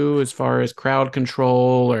can do as far as crowd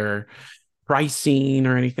control or pricing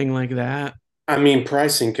or anything like that? I mean,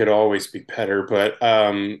 pricing could always be better, but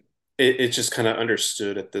it's just kind of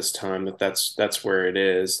understood at this time that that's where it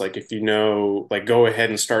is. Like if you know, like go ahead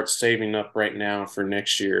and start saving up right now for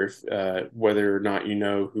next year, whether or not you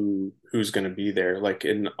know who's going to be there. Like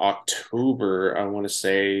in October, I want to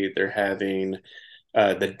say they're having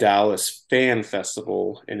the Dallas Fan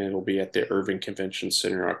Festival, and it'll be at the Irving Convention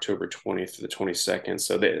Center October 20th to the 22nd.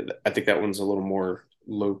 So I think that one's a little more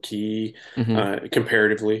low key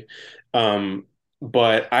comparatively.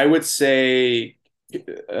 But I would say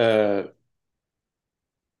uh,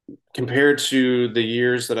 compared to the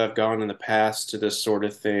years that I've gone in the past to this sort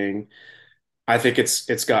of thing, I think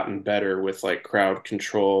it's gotten better with like crowd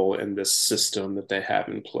control and this system that they have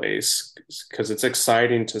in place because it's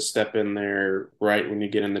exciting to step in there right when you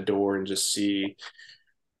get in the door and just see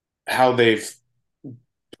how they've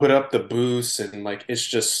put up the booths, and like it's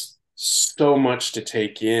just so much to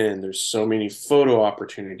take in. There's so many photo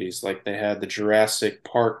opportunities. Like they had the Jurassic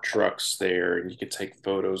Park trucks there, and you could take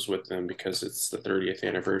photos with them because it's the 30th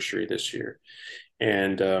anniversary this year.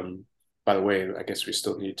 And by the way, I guess we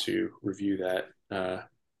still need to review that.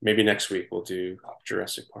 Maybe next week we'll do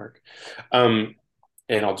Jurassic Park. And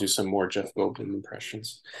I'll do some more Jeff Goldblum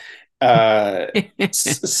impressions. Yeah,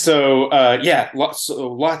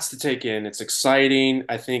 lots to take in. It's exciting.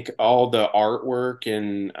 I think all the artwork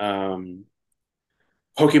and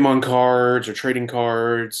Pokemon cards or trading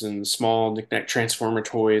cards and small knickknack Transformer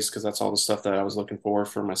toys, because that's all the stuff that I was looking for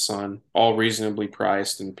my son. All reasonably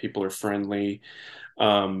priced and people are friendly.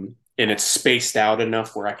 And it's spaced out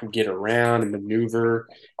enough where I can get around and maneuver.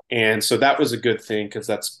 And so that was a good thing because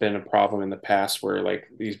that's been a problem in the past where like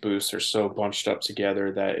these booths are so bunched up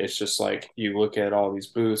together that it's just like you look at all these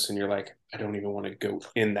booths and you're like, I don't even want to go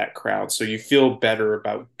in that crowd. So you feel better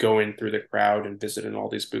about going through the crowd and visiting all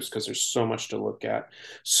these booths because there's so much to look at,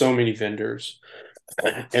 so many vendors.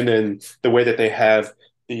 And then the way that they have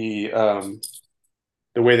the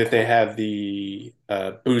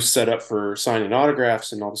booth set up for signing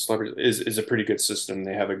autographs and all the celebrities is a pretty good system.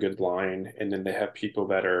 They have a good line, and then they have people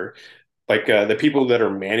that are like the people that are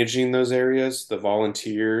managing those areas, the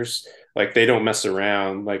volunteers. Like they don't mess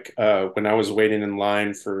around. Like when I was waiting in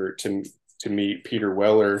line to meet Peter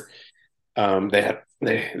Weller, they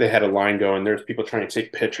had a line going. There's people trying to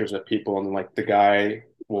take pictures of people, and like the guy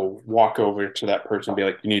will walk over to that person and be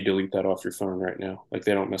like, "You need to delete that off your phone right now." Like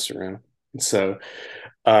they don't mess around. So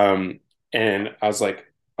um, and I was like,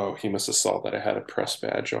 oh, he must have saw that I had a press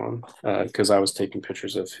badge on because I was taking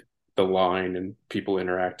pictures of the line and people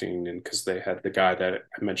interacting. And because they had the guy that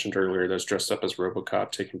I mentioned earlier that was dressed up as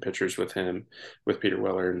RoboCop taking pictures with him, with Peter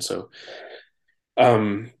Weller. And so,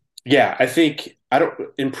 yeah, I think I don't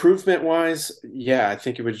improvement wise, yeah, I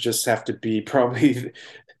think it would just have to be probably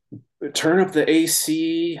turn up the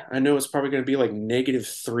AC. I know it's probably going to be like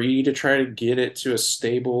 -3 to try to get it to a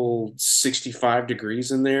stable 65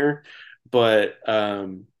 degrees in there. But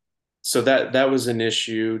so that was an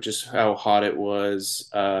issue, just how hot it was.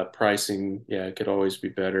 Pricing, yeah, it could always be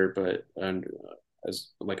better, but as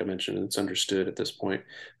like I mentioned, it's understood at this point.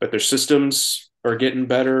 But their systems are getting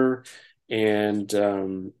better, and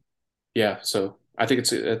yeah, so I think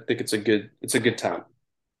it's a good time.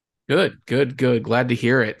 Good. Glad to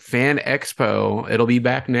hear it. Fan Expo. It'll be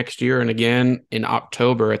back next year and again in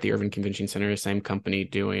October at the Irving Convention Center, same company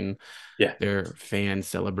doing Yeah. their fan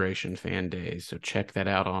celebration, fan days. So check that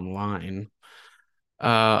out online.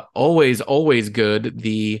 Always good.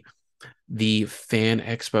 The Fan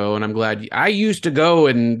Expo, and I'm glad I used to go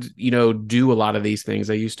and do a lot of these things.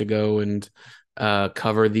 I used to go and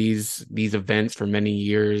cover these events for many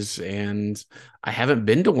years, and I haven't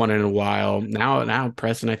been to one in a while. Now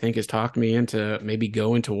Preston, I think, has talked me into maybe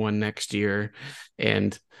going to one next year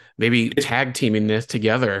and maybe tag teaming this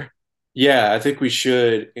together. Yeah, I think we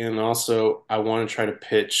should. And also, I want to try to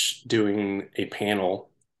pitch doing a panel.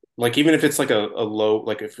 Like, even if it's like a low,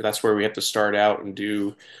 like if that's where we have to start out and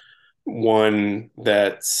do one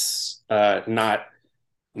that's not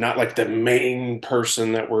like the main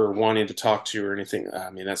person that we're wanting to talk to or anything. I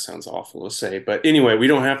mean, that sounds awful to say, but anyway, we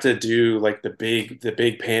don't have to do like the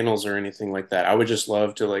big panels or anything like that. I would just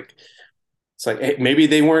love to like it's like, hey, maybe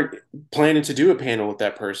they weren't planning to do a panel with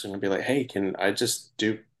that person and be like, hey, can I just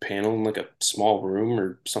do panel in like a small room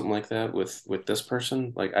or something like that with this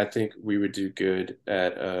person? Like, I think we would do good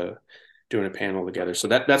at doing a panel together. So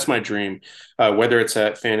that's my dream. Whether it's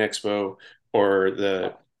at Fan Expo or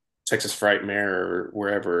the Texas Frightmare or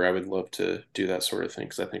wherever, I would love to do that sort of thing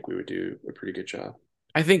because I think we would do a pretty good job.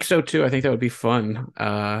 I think so too. I think that would be fun.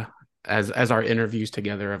 As our interviews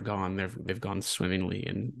together have gone, they've gone swimmingly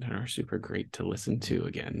and are super great to listen to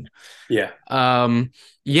again. Yeah.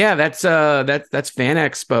 Yeah, that's Fan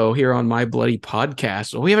Expo here on My Bloody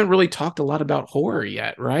Podcast. Well, we haven't really talked a lot about horror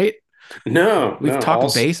yet, right? No, We've no. talked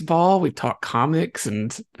Also, baseball, we've talked comics,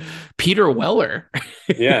 and Peter Weller.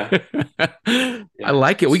 yeah, I yeah.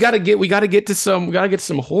 like it. We gotta get to some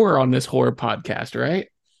horror on this horror podcast, right?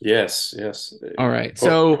 Yes, yes. All right.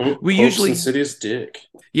 So we Pope's usually, Insidious dick.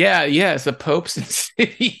 yeah, yes, the Pope's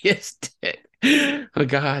Insidious dick. Oh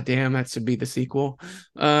god damn, that should be the sequel.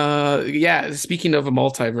 Yeah, speaking of a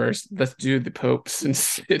multiverse, let's do the Pope's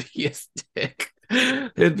Insidious dick.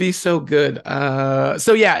 It'd be so good.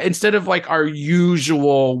 So yeah, instead of like our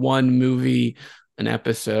usual one movie an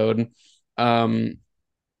episode, um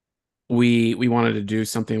we wanted to do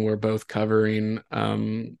something we're both covering,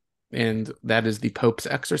 and that is the Pope's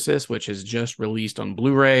Exorcist, which is just released on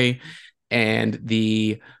Blu-ray, and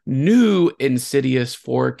the new Insidious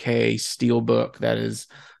 4K steelbook that is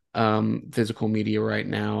physical media right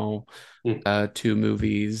now. Hmm. Two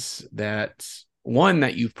movies, that one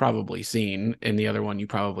that you've probably seen and the other one you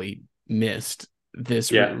probably missed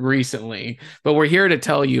this Yeah. recently, but we're here to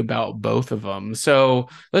tell you about both of them. So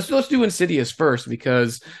let's do Insidious first,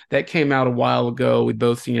 because that came out a while ago. We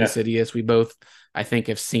both seen Yeah. Insidious. We both, I think,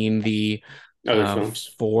 have seen the Other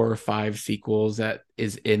films. 4 or 5 sequels that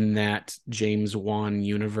is in that James Wan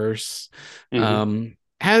universe. Hmm.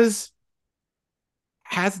 Has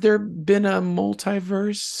there been a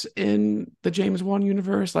multiverse in the James Wan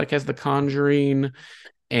universe? Like, has The Conjuring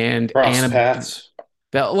and Cross Annabelle, paths.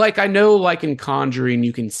 like, I know, like in Conjuring,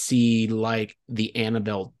 you can see like the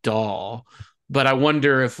Annabelle doll, but I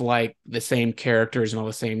wonder if like the same characters and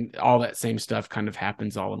all that same stuff kind of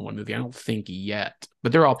happens all in one movie. I don't think yet,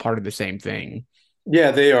 but they're all part of the same thing.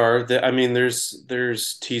 Yeah, they are. I mean,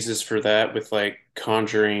 there's teases for that with like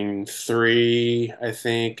Conjuring 3, I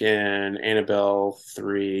think, and Annabelle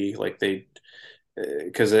 3. Like they,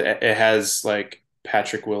 because it has like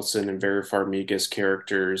Patrick Wilson and Vera Farmiga's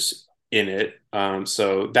characters in it.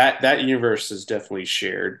 So that universe is definitely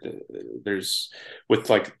shared. There's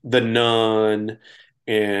with like the Nun,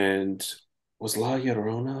 and was La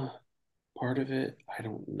Llorona part of it? I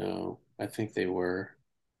don't know. I think they were,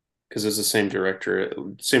 because it's the same director.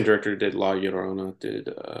 Same director did La Llorona, did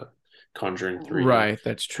Conjuring 3. Right,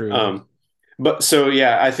 that's true. Um, but so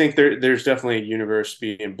yeah, I think there's definitely a universe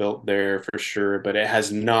being built there for sure, but it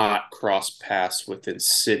has not crossed paths with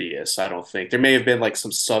Insidious, I don't think. There may have been like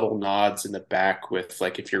some subtle nods in the back with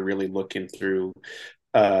like if you're really looking through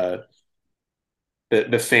uh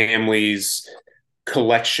the family's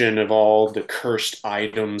collection of all the cursed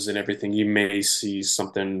items and everything, you may see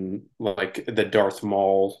something like the Darth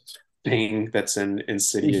Maul thing that's in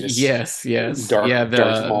Insidious. Yes, yes. Yeah,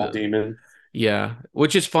 Darth Maul demon. yeah,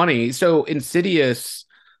 which is funny. So Insidious,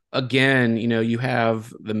 again, you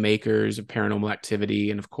have the makers of Paranormal Activity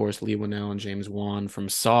and of course Lee Winnell and James Wan from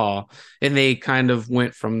Saw, and they kind of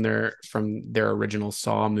went from their original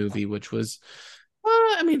Saw movie, which was,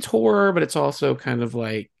 I mean, it's horror, but it's also kind of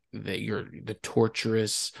like the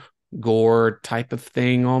torturous gore type of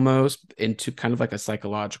thing almost, into kind of like a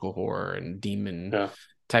psychological horror and demon Yeah.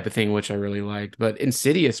 type of thing, which I really liked. But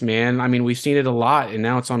Insidious, man, I mean, we've seen it a lot, and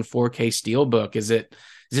now it's on 4K Steelbook. Is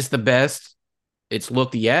this the best it's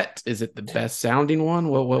looked yet? Is it the best sounding one?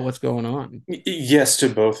 What's going on? Yes to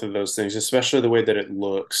both of those things, especially the way that it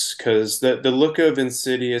looks, because the look of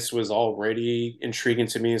Insidious was already intriguing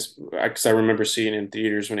to me, because I remember seeing it in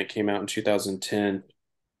theaters when it came out in 2010,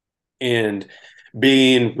 and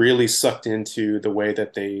being really sucked into the way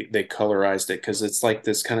that they colorized it, because it's like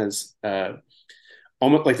this kind of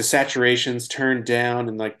almost like the saturations turned down,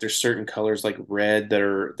 and like there's certain colors like red that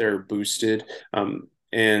are boosted,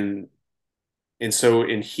 and so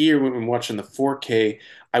in here, when I'm watching the 4K,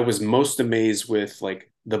 I was most amazed with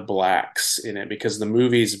like the blacks in it, because the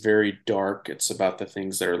movie is very dark. It's about the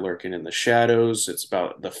things that are lurking in the shadows. It's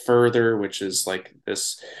about the further, which is like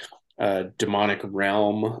this demonic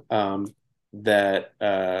realm,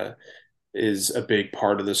 that is a big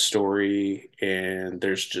part of the story. And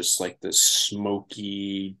there's just like this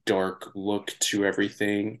smoky, dark look to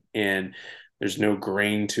everything. And there's no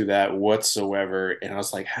grain to that whatsoever. And I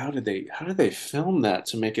was like, how did they film that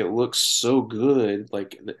to make it look so good?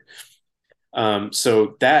 Like,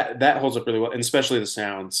 so that holds up really well, and especially the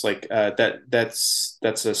sounds. Like, that's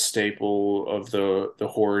a staple of the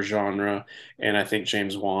horror genre, and I think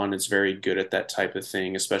James Wan is very good at that type of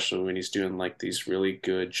thing, especially when he's doing like these really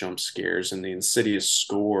good jump scares. And the Insidious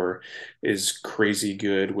score is crazy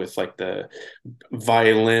good, with like the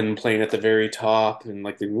violin playing at the very top, and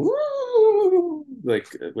like the woo,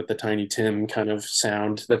 like with the Tiny Tim kind of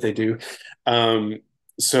sound that they do. Um,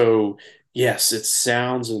 so yes, it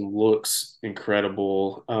sounds and looks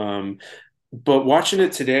incredible. But watching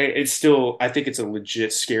it today, it's still, I think it's a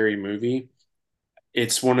legit scary movie.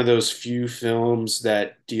 it's one of those few films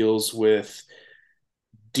that deals with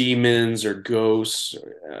demons or ghosts,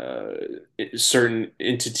 certain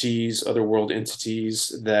entities, otherworld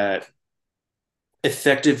entities that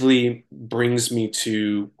effectively brings me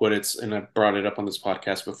to what it's, and I've brought it up on this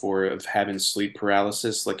podcast before, of having sleep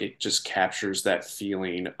paralysis. Like it just captures that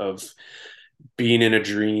feeling of being in a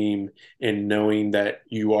dream and knowing that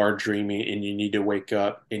you are dreaming and you need to wake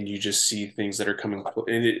up and you just see things that are coming,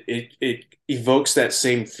 and it evokes that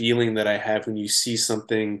same feeling that I have when you see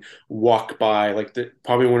something walk by. Like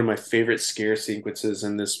probably one of my favorite scare sequences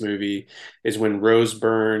in this movie is when Rose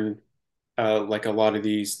Byrne, like a lot of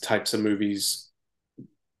these types of movies,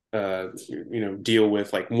 deal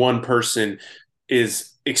with, like, one person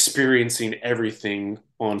is experiencing everything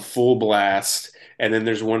on full blast, and then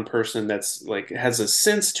there's one person that's like has a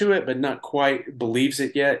sense to it but not quite believes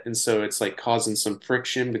it yet, and so it's like causing some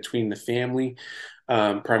friction between the family.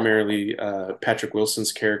 Primarily Patrick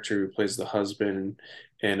Wilson's character, who plays the husband,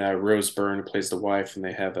 and Rose Byrne plays the wife, and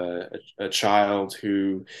they have a child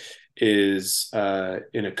who is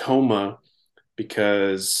in a coma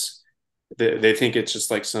because they think it's just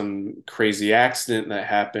like some crazy accident that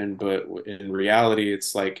happened, but in reality,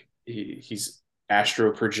 it's like he's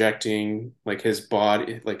astro projecting, like his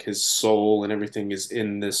body, like his soul and everything is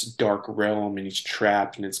in this dark realm, and he's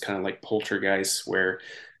trapped, and it's kind of like Poltergeist, where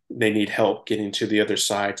they need help getting to the other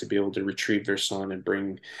side to be able to retrieve their son and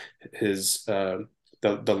bring his the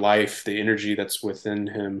life, the energy that's within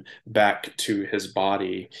him back to his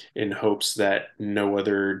body, in hopes that no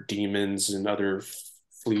other demons and other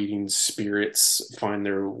fleeting spirits find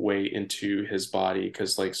their way into his body,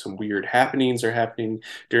 because like some weird happenings are happening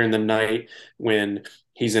during the night when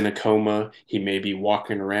he's in a coma. He may be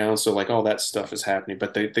walking around, so like all that stuff is happening.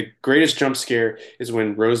 But the greatest jump scare is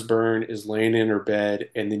when Rose Byrne is laying in her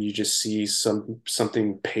bed, and then you just see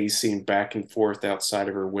something pacing back and forth outside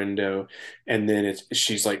of her window, and then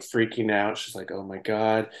she's like freaking out. She's like, oh my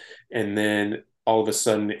god. And then all of a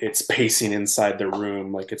sudden it's pacing inside the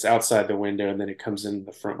room, like it's outside the window, and then it comes in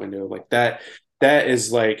the front window. Like that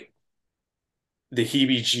is like the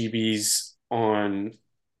heebie jeebies on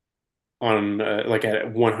like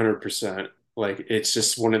at 100%. Like it's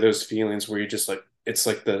just one of those feelings where you just like, it's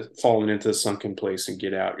like the falling into the sunken place and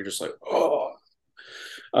get out, you're just like, oh.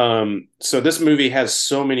 So this movie has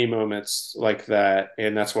so many moments like that,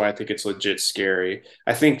 and that's why I think it's legit scary.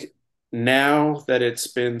 I think now that it's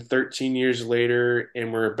been 13 years later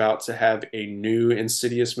and we're about to have a new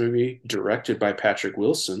Insidious movie directed by Patrick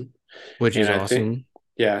Wilson, which and is I think, awesome.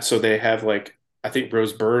 yeah, so they have like, I think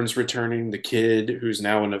Rose Byrne's returning, the kid who's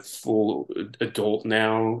now in a full adult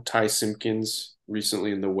now, Ty Simpkins,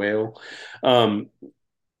 recently in The Whale. Um,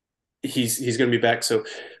 he's going to be back. So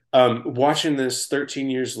watching this 13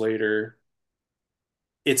 years later,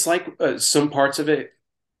 it's like some parts of it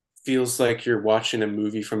feels like you're watching a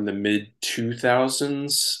movie from the mid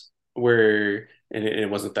 2000s, where, and it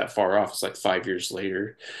wasn't that far off. It's like 5 years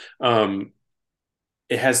later. Um,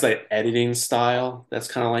 it has that editing style that's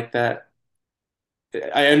kind of like that.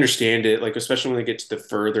 I understand it, like especially when they get to the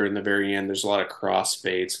further in the very end, there's a lot of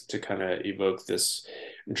crossfades to kind of evoke this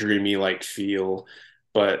dreamy like feel.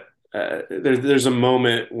 But there's a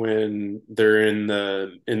moment when they're in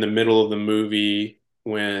the middle of the movie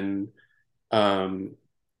when um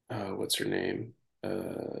what's her name,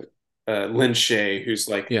 Lynn Shay, who's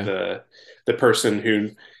like Yeah. the person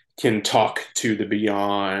who can talk to the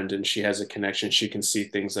beyond, and she has a connection. She can see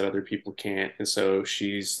things that other people can't, and so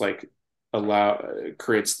she's like allow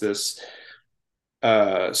creates this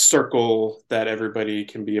circle that everybody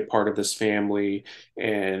can be a part of this family.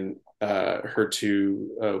 And her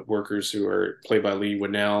two workers, who are played by Lee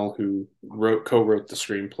Winnell, who co-wrote the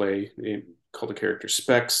screenplay, called the character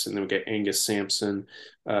Specs, and then we get Angus Sampson,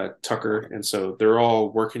 Tucker, and so they're all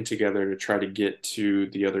working together to try to get to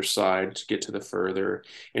the other side, to get to the further.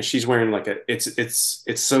 And she's wearing like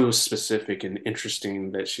it's so specific and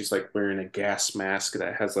interesting that she's like wearing a gas mask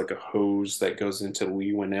that has like a hose that goes into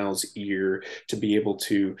Lee Winnell's ear to be able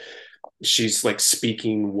to, she's like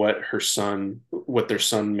speaking what their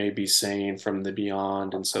son may be saying from the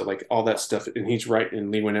beyond. And so like all that stuff, and he's writing,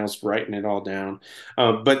 and Lee Winnell's writing it all down.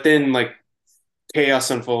 But then like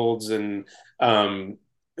chaos unfolds, and um,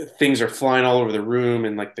 things are flying all over the room,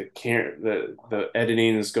 and like the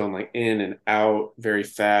editing is going like in and out very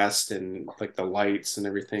fast, and like the lights and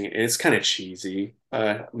everything. And it's kind of cheesy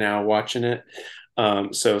now watching it.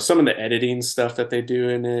 So some of the editing stuff that they do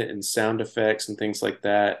in it, and sound effects and things like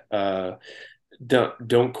that,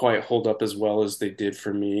 don't quite hold up as well as they did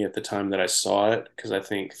for me at the time that I saw it, because I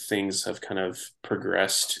think things have kind of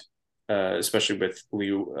progressed especially with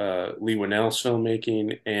Lee Winnell's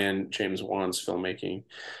filmmaking and James Wan's filmmaking.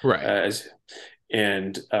 Right. As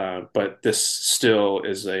and But this still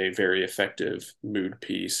is a very effective mood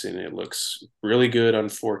piece, and it looks really good on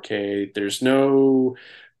 4K. There's no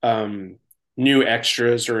um, new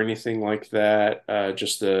extras or anything like that.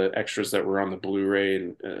 Just the extras that were on the Blu-ray,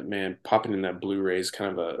 and man, popping in that Blu-ray is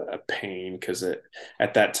kind of a pain because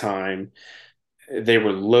at that time they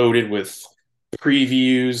were loaded with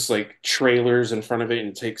previews, like trailers in front of it, and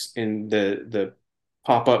it takes in the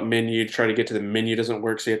pop-up menu to try to get to the menu doesn't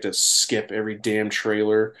work, so you have to skip every damn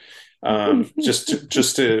trailer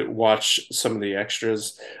just to watch some of the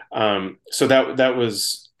extras. So that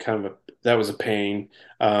was that was a pain.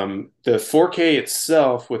 The 4K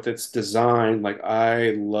itself with its design, like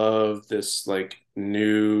I love this like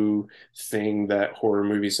new thing that horror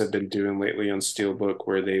movies have been doing lately on Steelbook,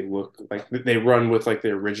 where they look like they run with like the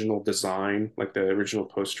original design, like the original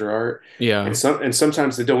poster art, Yeah. and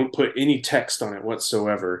sometimes they don't put any text on it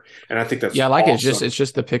whatsoever, and I think that's Yeah, I like it. awesome. It's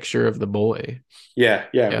just the picture of the boy. Yeah,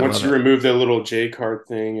 yeah. Yeah, I Once love you it. remove the little J card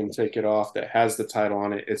thing and take it off that has the title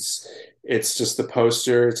on it, it's just the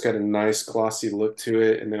poster. It's got a nice glossy look to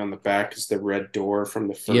it, and then on the back is the red door from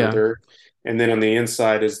the Yeah. further, and then on the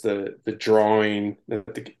inside is the drawing that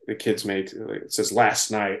the kids make. It says, "Last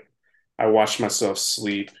night I watched myself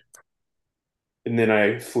sleep, and then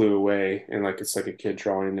I flew away," and like it's like a kid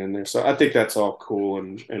drawing in there. So I think that's all cool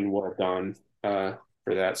and well done for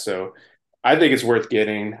that. So I think it's worth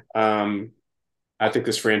getting. I think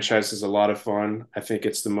this franchise is a lot of fun. I think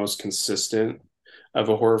it's the most consistent of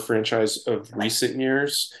a horror franchise of recent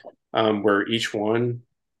years, where each one,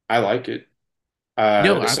 I like it.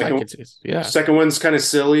 No, The I like it. Yeah. second one's kind of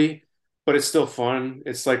silly, but it's still fun.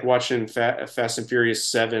 It's like watching Fast and Furious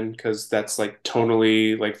 7 because that's like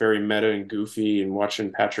tonally like very meta and goofy, and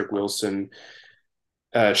watching Patrick Wilson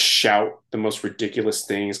shout the most ridiculous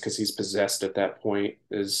things because he's possessed at that point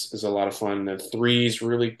is a lot of fun. The three's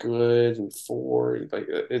really good, and four, like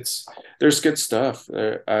there's good stuff.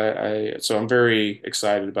 So I'm very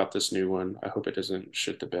excited about this new one. I hope it doesn't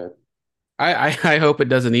shit the bed. I hope it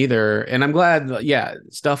doesn't either. And I'm glad, yeah,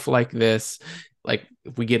 stuff like this, like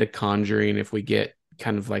if we get a Conjuring, if we get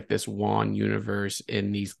kind of like this Wan universe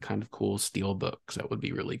in these kind of cool steel books, that would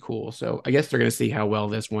be really cool. So I guess they're gonna see how well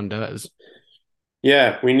this one does.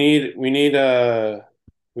 Yeah, we need a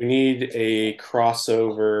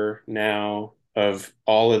crossover now of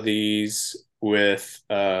all of these with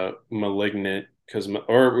Malignant, because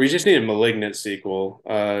or we just need a Malignant sequel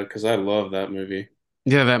because I love that movie.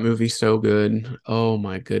 Yeah, that movie's so good. Oh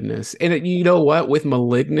my goodness. And you know what? With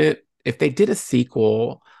Malignant, if they did a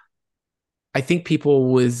sequel, I think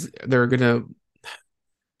people was they're gonna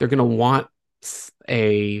want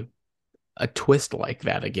a a twist like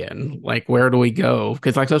that again. Like, where do we go?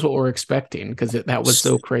 Because like that's what we're expecting. Because that was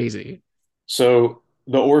so crazy. So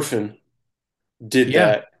The Orphan did Yeah.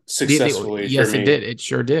 that successfully for Yes, it me. did. It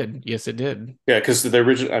sure did. Yes, it did. Yeah, because the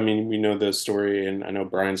original, I mean, we know the story, and I know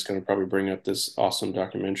Brian's going to probably bring up this awesome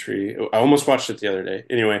documentary. I almost watched it the other day.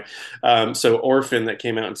 Anyway, so Orphan that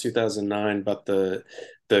came out in 2009 about the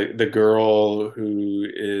girl who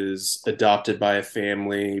is adopted by a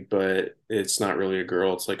family, but it's not really a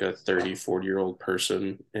girl. It's like a 30-40-year-old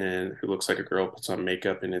person and who looks like a girl, puts on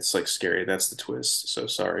makeup, and it's like scary. That's the twist. So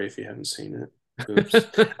sorry if you haven't seen it. Oops.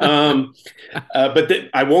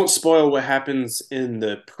 I won't spoil what happens in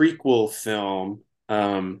the prequel film.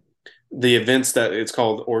 The events that it's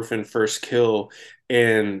called Orphan First Kill,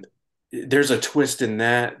 and there's a twist in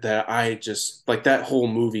that I just like. That whole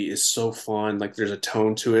movie is so fun. Like there's a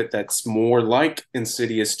tone to it that's more like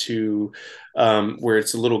Insidious 2, where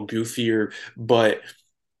it's a little goofier, but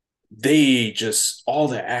they just all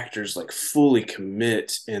the actors like fully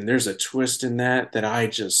commit, and there's a twist in that I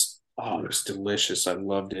just, oh, it's delicious. I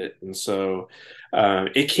loved it. And so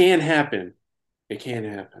it can happen. It can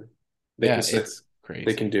happen. They Yeah, can it's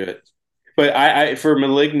they can crazy. do it. But I for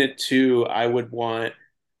Malignant 2, I would want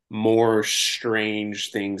more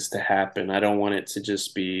strange things to happen. I don't want it to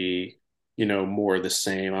just be, more of the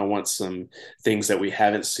same. I want some things that we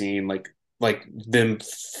haven't seen, like them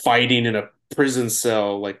fighting in a prison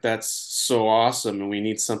cell. Like that's so awesome, and we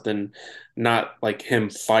need something not like him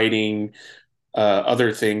fighting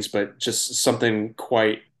other things, but just something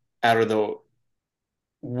quite out of the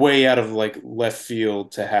way out of like left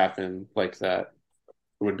field to happen like that.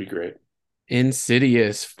 It would be great.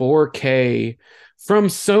 Insidious 4K from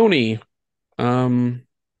Sony. Um,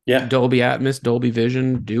 Yeah. Dolby Atmos, Dolby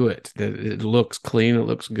Vision, do it. It looks clean, it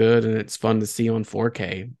looks good, and it's fun to see on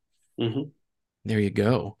 4K. Hmm. There you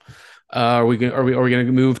go. Are we going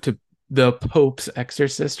to move to the Pope's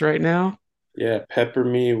Exorcist right now? Yeah, pepper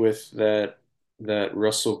me with that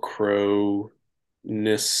Russell Crowe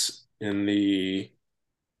ness in the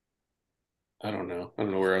I don't know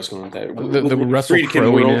where I was going with that. The Russell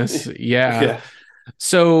Friedkin world. Crowe-ness. Yeah. Yeah.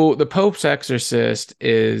 So the Pope's Exorcist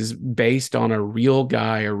is based on a real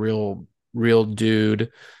guy, a real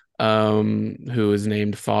dude, who is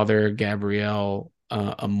named Father Gabriel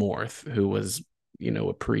Amorth, who was,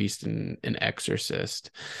 a priest and an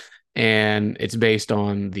exorcist. And it's based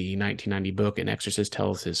on the 1990 book, An Exorcist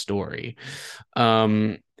Tells His Story.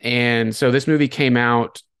 And so this movie came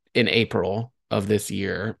out in April of this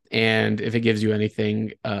year. And if it gives you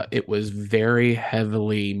anything, it was very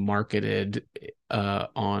heavily marketed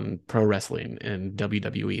on pro wrestling and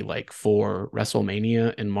WWE, like for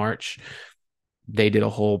WrestleMania in March. They did a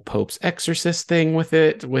whole Pope's Exorcist thing with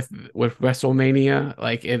it, with WrestleMania.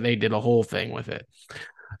 Like they did a whole thing with it.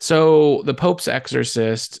 So the Pope's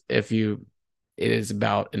Exorcist, it is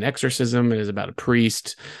about an exorcism. It is about a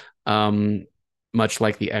priest, um, much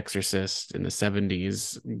like The Exorcist in the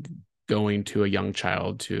 70s, going to a young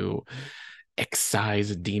child to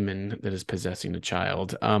excise a demon that is possessing a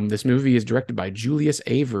child. This movie is directed by Julius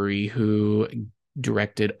Avery, who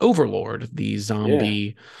directed Overlord, the Yeah.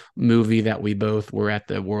 zombie movie that we both were at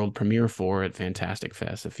the world premiere for at Fantastic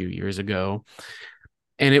Fest a few years ago.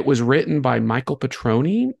 And it was written by Michael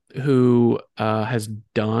Petroni, who has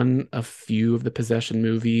done a few of the Possession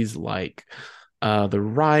movies like The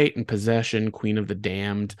Rite and Possession, Queen of the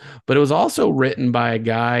Damned. But it was also written by a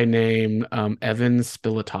guy named Evan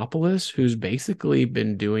Spilotopoulos, who's basically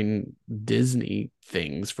been doing Disney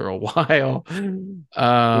things for a while. Hmm.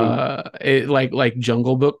 Like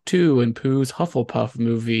Jungle Book 2 and Pooh's Hufflepuff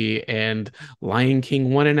movie and Lion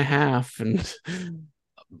King 1.5 and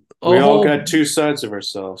We a all whole. got two sides of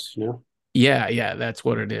ourselves, you know? Yeah, that's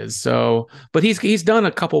what it is. So, but he's done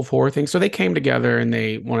a couple of horror things. So they came together and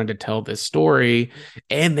they wanted to tell this story,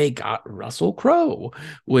 and they got Russell Crowe,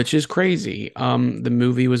 which is crazy. The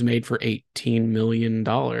movie was made for $18 million,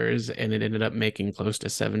 and it ended up making close to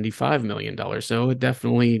 $75 million. So it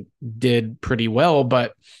definitely did pretty well.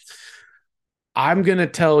 But I'm going to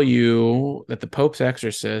tell you that the Pope's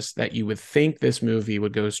Exorcist, that you would think this movie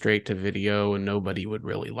would go straight to video and nobody would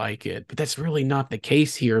really like it. But that's really not the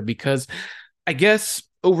case here, because I guess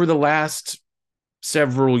over the last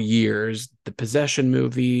several years, the possession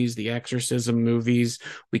movies, the exorcism movies,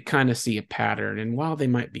 we kind of see a pattern. And while they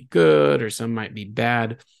might be good or some might be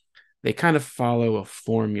bad, they kind of follow a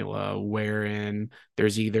formula wherein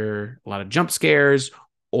there's either a lot of jump scares,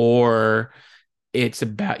 or it's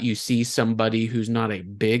about, you see somebody who's not a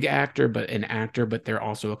big actor but an actor, but they're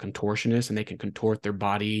also a contortionist and they can contort their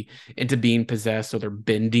body into being possessed, so they're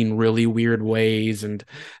bending really weird ways. And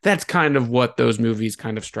that's kind of what those movies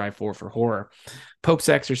kind of strive for horror. Pope's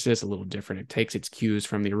Exorcist a little different. It takes its cues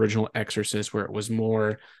from the original Exorcist, where it was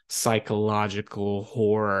more psychological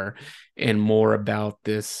horror and more about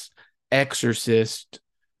this exorcist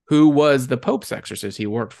who was the Pope's exorcist. He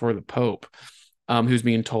worked for the Pope, who's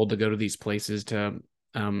being told to go to these places to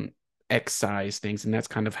excise things. And that's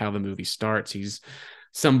kind of how the movie starts.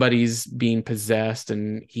 Somebody's being possessed,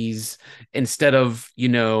 and he's, instead of,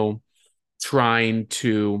 trying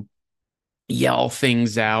to yell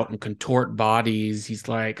things out and contort bodies, he's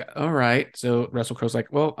like, all right. So Russell Crowe's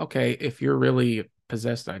like, well, okay, if you're really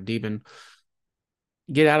possessed by a demon,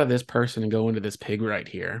 get out of this person and go into this pig right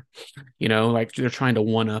here. Like they're trying to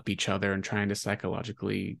one up each other and trying to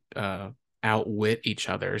psychologically outwit each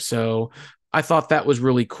other. So I thought that was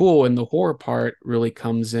really cool. And the horror part really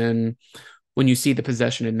comes in when you see the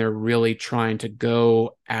possession and they're really trying to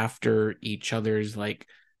go after each other's like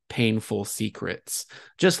painful secrets.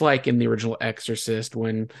 Just like in the original Exorcist,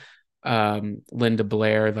 when Linda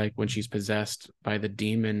Blair, like when she's possessed by the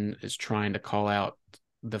demon, is trying to call out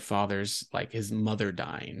the father's, like his mother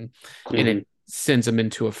dying, and Mm-hmm. it sends him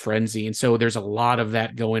into a frenzy. And so there's a lot of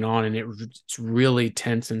that going on, and it's really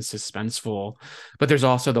tense and suspenseful. But there's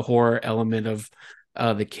also the horror element of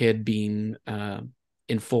the kid being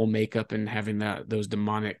in full makeup and having those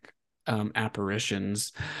demonic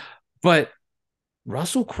apparitions. But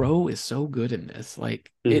Russell Crowe is so good in this.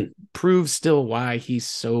 Like Mm-hmm. it proves still why he's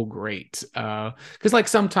so great. Because like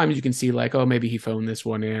sometimes you can see like, oh, maybe he phoned this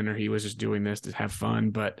one in or he was just doing this to have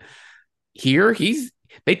fun. But here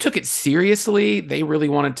they took it seriously. They really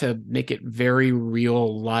wanted to make it very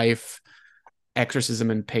real life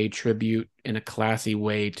exorcism and pay tribute in a classy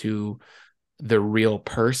way to the real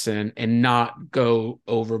person and not go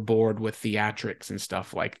overboard with theatrics and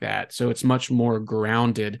stuff like that. So it's much more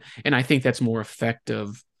grounded. And I think that's more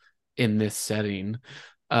effective in this setting.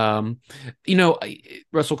 Um,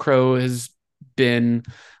 Russell Crowe has been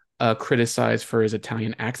criticized for his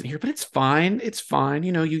Italian accent here, but it's fine. It's fine.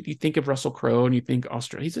 You think of Russell Crowe and you think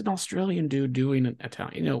Australia. He's an Australian dude doing an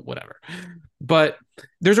Italian, whatever. But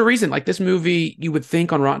there's a reason. Like, this movie, you would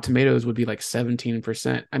think on Rotten Tomatoes would be like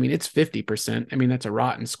 17%. I mean, it's 50%. I mean, that's a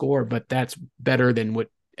rotten score, but that's better than what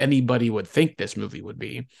anybody would think this movie would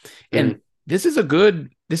be. And this is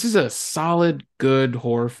a solid, good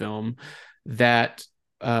horror film that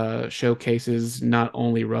showcases not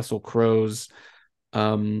only Russell Crowe's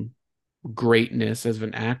greatness as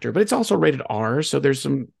an actor, but it's also rated R, so there's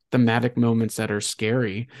some thematic moments that are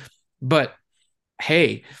scary. But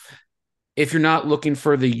hey, if you're not looking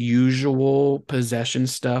for the usual possession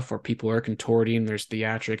stuff where people are contorting, there's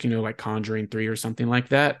theatric, like Conjuring 3 or something like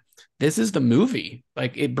that, this is the movie.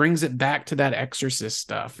 Like, it brings it back to that Exorcist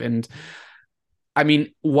stuff. And I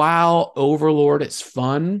mean, while Overlord is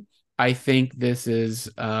fun, I think this is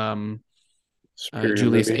Julius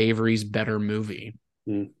movie. Avery's better movie.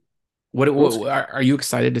 Mm. What are you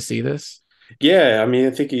excited to see this? Yeah, I mean, I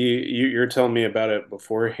think you're telling me about it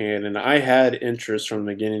beforehand, and I had interest from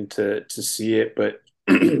the beginning to see it, but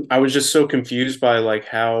I was just so confused by like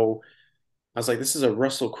how I was like, this is a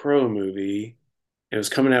Russell Crowe movie. It was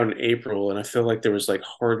coming out in April, and I feel like there was like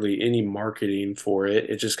hardly any marketing for it.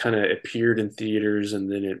 It just kind of appeared in theaters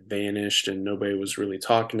and then it vanished, and nobody was really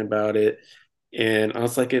talking about it. And I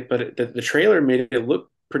was like, the trailer made it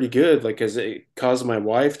look pretty good, like, as it caused my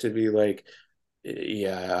wife to be like,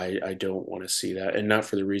 yeah, I don't want to see that, and not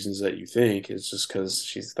for the reasons that you think. It's just because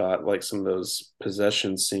she thought like some of those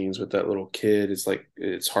possession scenes with that little kid is like,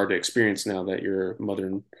 it's hard to experience now that you're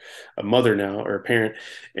a mother now, or a parent.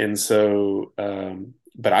 And so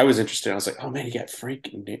but I was interested. I was like, oh man, you got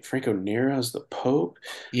Franco Nero as the Pope.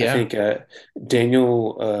 I Yeah. think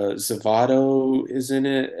Daniel Zavato is in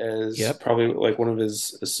it as probably like one of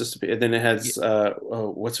his assistant. And then it has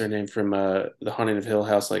what's her name from The Haunting of Hill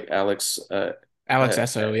House, like Alex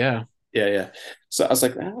Esso, yeah. Yeah. So I was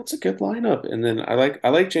like, oh, that's a good lineup. And then I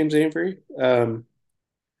like James Avery,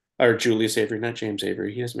 or Julius Avery, not James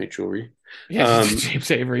Avery. He doesn't make jewelry. Yeah,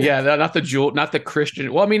 James Avery. Yeah, not the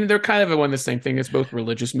Christian. Well, I mean, they're kind of one the same thing. It's both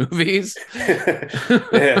religious movies.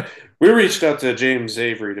 Yeah, we reached out to James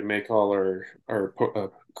Avery to make all our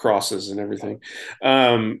crosses and everything.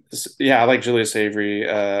 Yeah, I like Julius Avery.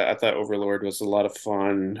 I thought Overlord was a lot of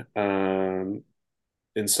fun.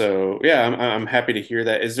 And so, yeah, I'm happy to hear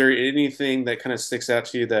that. Is there anything that kind of sticks out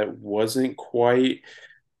to you that wasn't quite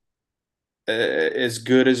as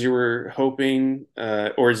good as you were hoping,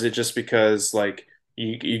 or is it just because like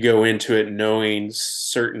you go into it knowing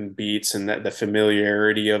certain beats and that the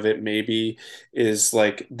familiarity of it maybe is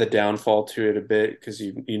like the downfall to it a bit because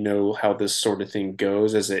you know how this sort of thing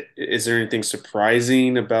goes? Is there anything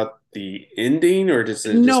surprising about the ending, or does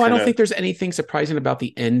it just No, I kind don't of... think there's anything surprising about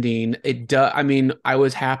the ending. It does. I mean, I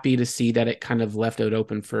was happy to see that it kind of left it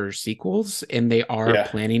open for sequels, and they are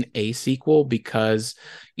planning a sequel because,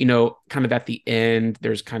 kind of at the end,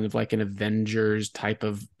 there's kind of like an Avengers type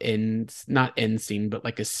of not end scene, but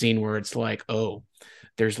like a scene where it's like, oh,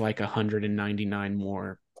 there's like 199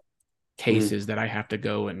 more cases that I have to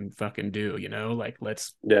go and fucking do, like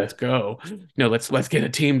let's go, let's get a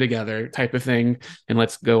team together type of thing, and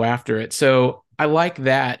let's go after it. So I like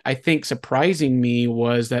that. I think surprising me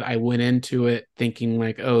was that I went into it thinking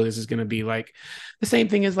like, oh, this is going to be like the same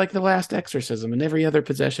thing as like The Last Exorcism and every other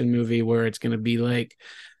possession movie where it's going to be like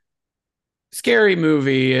scary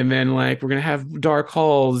movie, and then like we're gonna have dark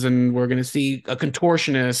halls and we're gonna see a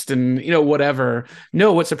contortionist and whatever.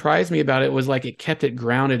 No, what surprised me about it was like it kept it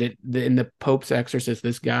grounded. In the Pope's Exorcist,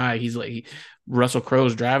 this guy, he's like Russell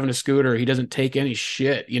Crowe's driving a scooter, he doesn't take any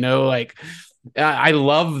shit, like I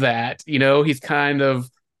love that. He's kind of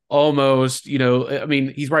almost, I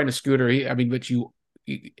mean, he's riding a scooter, the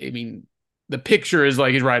picture is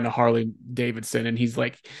like he's riding a Harley Davidson, and he's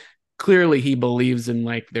like, clearly he believes in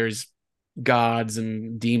like there's gods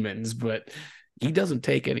and demons, but he doesn't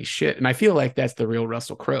take any shit. And I feel like that's the real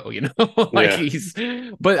Russell Crowe,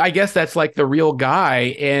 but I guess that's like the real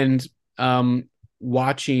guy. And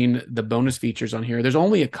watching the bonus features on here, there's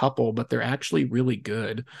only a couple, but they're actually really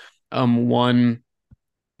good. One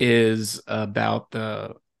is about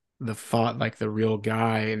the thought, like the real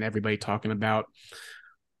guy, and everybody talking about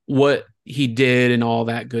what he did and all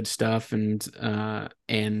that good stuff,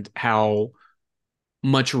 and how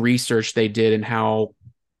much research they did and how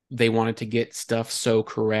they wanted to get stuff so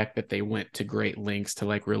correct that they went to great lengths to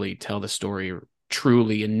like really tell the story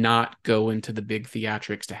truly and not go into the big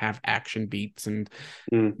theatrics to have action beats and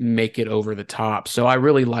make it over the top. So I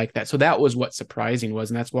really like that. So that was what surprising was.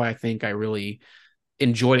 And that's why I think I really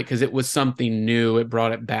enjoyed it, because it was something new. It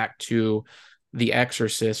brought it back to The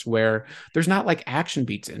Exorcist, where there's not like action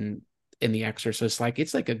beats in The Exorcist. Like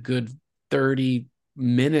it's like a good 30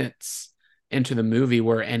 minutes into the movie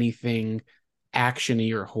where anything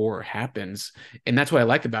actiony or horror happens. And that's what I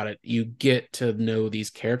like about it. You get to know these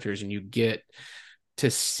characters and you get to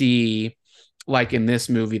see, like in this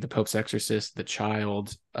movie, The Pope's Exorcist, the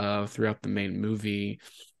child throughout the main movie,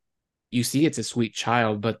 you see it's a sweet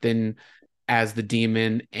child, but then as the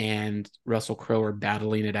demon and Russell Crowe are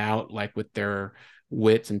battling it out, like with their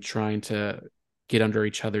wits and trying to get under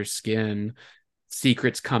each other's skin,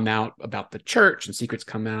 secrets come out about the church and secrets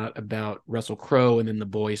come out about Russell Crowe and then the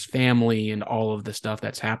boy's family and all of the stuff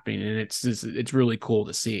that's happening. And it's really cool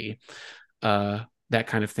to see that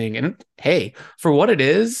kind of thing. And hey, for what it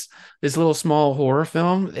is, this little small horror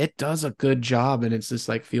film, it does a good job, and it's just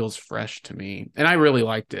like feels fresh to me. And I really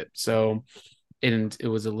liked it. So, and it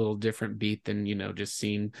was a little different beat than, you know, just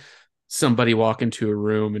seeing somebody walk into a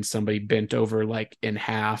room and somebody bent over like in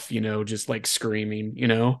half, you know, just like screaming, you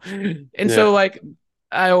know. And so like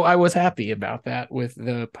I was happy about that with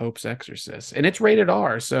The Pope's Exorcist. And it's rated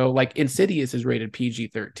R. So like Insidious is rated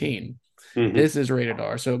PG-13. This is rated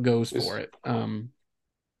R, so it goes for it. And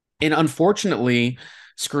unfortunately,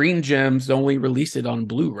 Screen Gems only released it on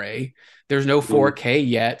Blu-ray. There's no 4K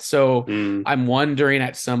yet, so I'm wondering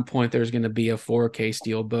at some point there's going to be a 4K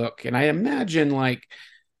steelbook. And I imagine like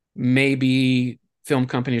maybe film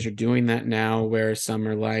companies are doing that now, where some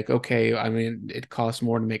are like, okay, I mean, it costs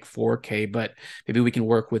more to make 4K, but maybe we can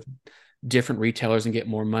work with different retailers and get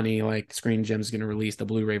more money. Like Screen Gems is going to release the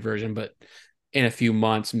Blu-ray version, but in a few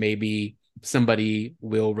months, maybe somebody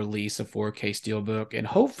will release a 4K steelbook, and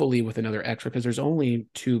hopefully with another extra, because there's only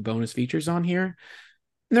 2 bonus features on here.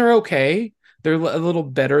 And they're okay. They're a little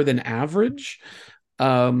better than average.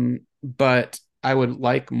 But I would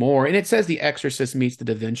like more. And it says The Exorcist meets the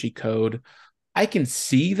Da Vinci Code. I can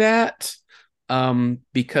see that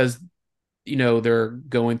because, you know, they're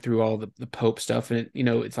going through all the Pope stuff, and it, you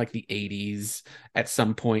know, it's like the 80s at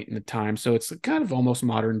some point in the time. So it's kind of almost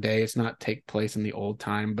modern day. It's not take place in the old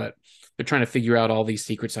time, but they're trying to figure out all these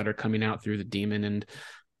secrets that are coming out through the demon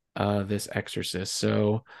and this exorcist.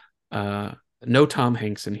 So no Tom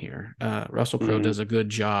Hanks in here. Russell Crowe does a good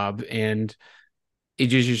job, and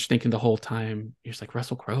you're just thinking the whole time, you're just like,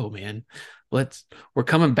 Russell Crowe, man, we're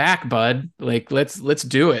coming back, bud. Like, let's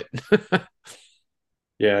do it.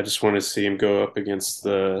 Yeah, I just want to see him go up against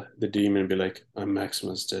the demon and be like, I'm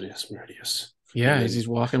Maximus Decius Meridius. Yeah, then, he's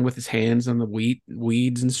walking with his hands on the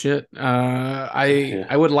weeds and shit.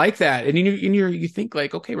 I would like that. And you think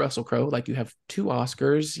like, okay, Russell Crowe, like you have 2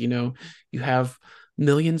 Oscars, you know, you have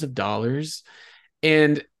millions of dollars,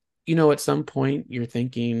 and you know, at some point you're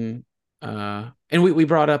thinking, and we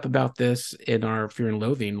brought up about this in our Fear and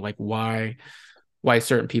Loathing, like why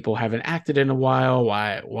certain people haven't acted in a while,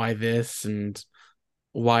 why this and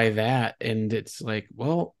why that, and it's like,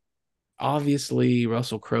 well, obviously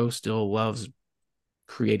Russell Crowe still loves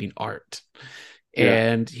creating art,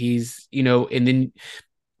 and he's, you know, and then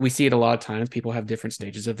we see it a lot of times, people have different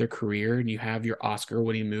stages of their career, and you have your Oscar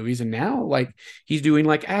winning movies, and now like he's doing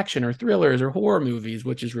like action or thrillers or horror movies,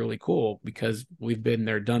 which is really cool because we've been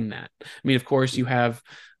there, done that. I mean, of course you have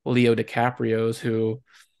Leo DiCaprio's who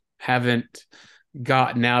haven't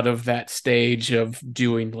gotten out of that stage of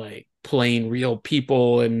doing like playing real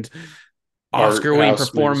people and Oscar winning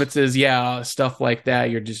performances, stuff like that.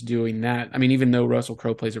 You're just doing that. I mean, even though Russell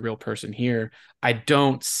Crowe plays a real person here, I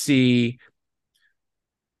don't see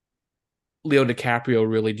Leo DiCaprio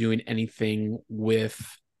really doing anything with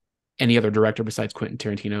any other director besides Quentin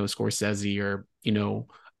Tarantino, Scorsese, or, you know,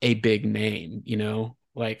 a big name, you know,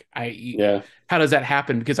 like how does that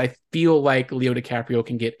happen? Because I feel like Leo DiCaprio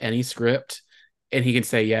can get any script and he can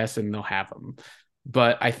say yes and they'll have him.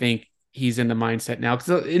 But I think he's in the mindset now,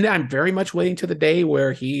 because I'm very much waiting to the day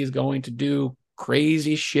where he's going to do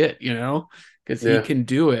crazy shit, you know, because he can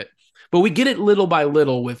do it. But we get it little by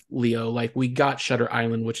little with Leo. Like we got Shutter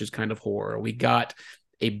Island, which is kind of horror. We got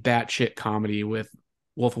a batshit comedy with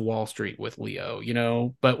Wolf of Wall Street with Leo, you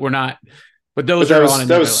know, but we're not. But those are on.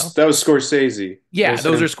 That was Scorsese. Yeah,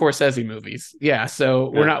 those are Scorsese movies. Yeah, so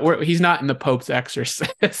we're not. He's not in The Pope's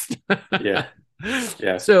Exorcist. Yeah.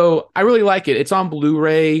 So I really like it. It's on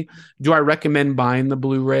Blu-ray. Do I recommend buying the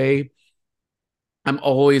Blu-ray? I'm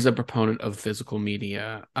always a proponent of physical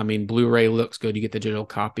media. I mean, Blu-ray looks good. You get the digital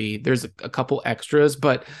copy. There's a couple extras,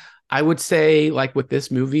 but I would say, like with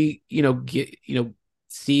this movie, you know,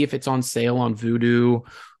 see if it's on sale on Vudu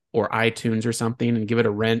or iTunes or something, and give it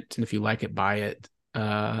a rent. And if you like it, buy it.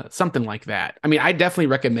 Something like that. I mean, I definitely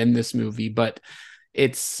recommend this movie, but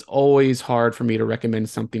it's always hard for me to recommend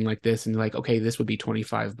something like this and like, okay, this would be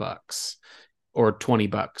 $25. or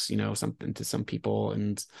 $20, something to some people.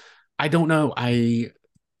 And I don't know.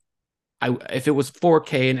 If it was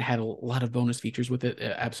 4K and it had a lot of bonus features with it,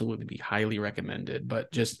 absolutely be highly recommended.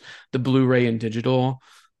 But just the Blu-ray and digital,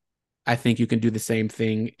 I think you can do the same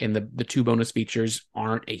thing. And the two bonus features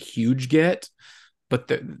aren't a huge get,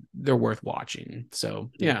 but they're worth watching.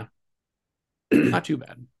 So yeah, not too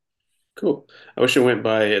bad. Cool. I wish it went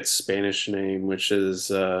by its Spanish name, which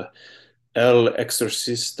is El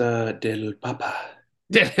Exorcista del Papa.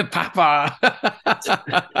 Papa.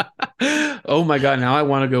 Oh my god, now I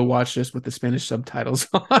want to go watch this with the Spanish subtitles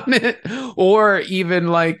on it, or even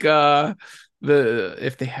like the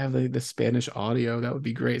if they have the Spanish audio, that would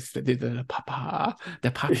be great. The papa,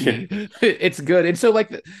 the papi. Yeah. It's good. And so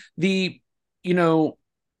like the you know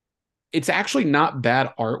it's actually not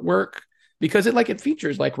bad artwork because it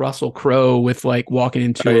features like Russell Crowe with like walking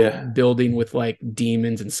into Oh, a yeah. building with like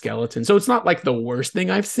demons and skeletons. So it's not like the worst thing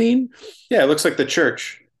I've seen. Yeah, it looks like The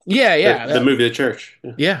Church. Yeah, yeah. The movie The Church.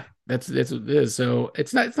 Yeah. Yeah, that's what it is. So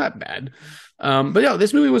it's not bad. But yeah,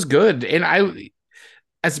 this movie was good. And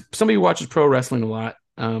as somebody who watches pro wrestling a lot,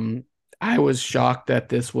 I was shocked that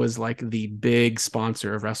this was like the big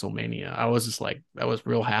sponsor of WrestleMania. I was just like, I was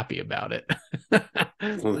real happy about it.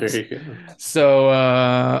 Well, there you go. So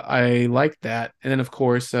I like that. And then of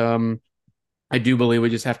course, I do believe we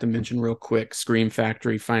just have to mention real quick, Scream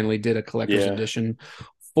Factory finally did a collector's Yeah. edition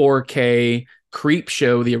 4K Creep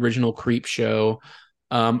Show, the original Creep Show.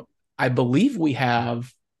 I believe we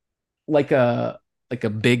have like a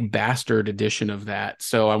big bastard edition of that.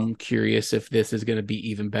 So I'm curious if this is going to be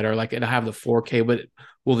even better. Like it'll have the 4K, but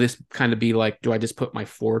will this kind of be like, do I just put my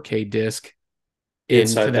 4K disc into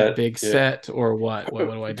Inside that that, big yeah. set or what? What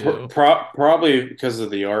do I do? Probably because of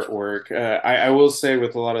the artwork. I will say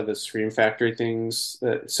with a lot of the Scream Factory things.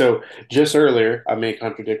 So just earlier, I may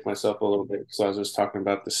contradict myself a little bit because I was just talking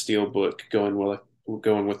about the Steelbook going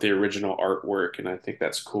with the original artwork, and I think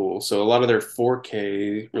that's cool. So a lot of their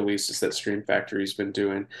 4K releases that Scream Factory's been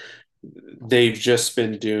doing, they've just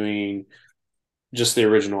been doing just the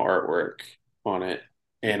original artwork on it.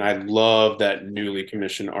 And I love that newly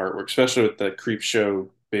commissioned artwork, especially with the Creep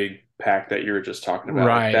Show big pack that you were just talking about.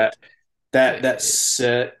 Like Right. that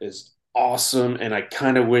set is awesome. And I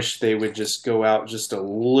kind of wish they would just go out just a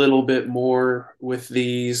little bit more with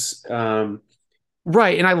these.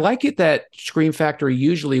 Right. And I like it that Scream Factory,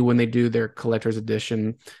 usually when they do their collector's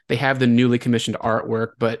edition, they have the newly commissioned artwork,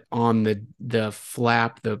 but on the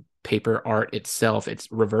flap, the paper art itself, it's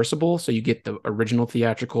reversible. So you get the original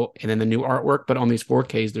theatrical and then the new artwork. But on these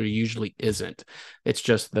 4Ks, there usually isn't. It's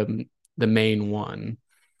just the main one.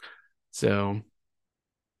 So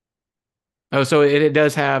so it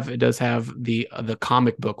does have the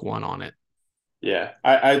comic book one on it. Yeah,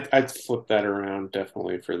 I'd flip that around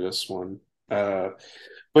definitely for this one.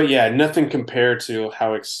 But yeah, nothing compared to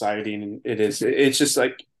how exciting it is. It's just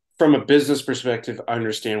like from a business perspective, I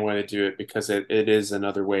understand why they do it because it is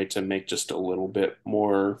another way to make just a little bit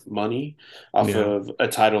more money off Yeah. of a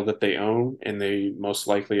title that they own, and they most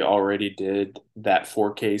likely already did that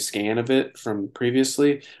 4K scan of it from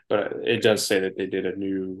previously. But it does say that they did a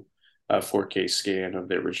new 4K scan of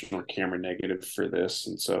the original camera negative for this,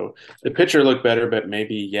 and so the picture looked better. But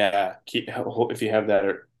maybe if you have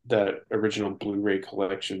that original Blu-ray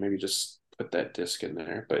collection, maybe just put that disc in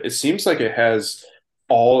there. But it seems like it has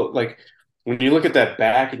all like when you look at that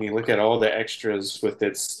back and you look at all the extras with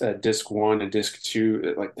its disc one and disc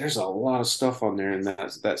two, like there's a lot of stuff on there, and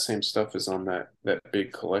that same stuff is on that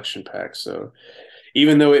big collection pack. So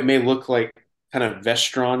even though it may look like kind of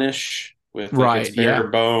Vestron-ish with like its Right. bare Yeah.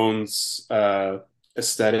 bones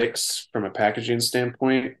aesthetics from a packaging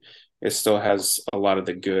standpoint, it still has a lot of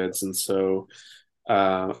the goods. And so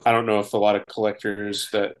I don't know if a lot of collectors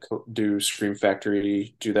that do Scream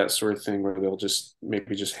Factory do that sort of thing where they'll just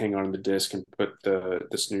maybe just hang on the disc and put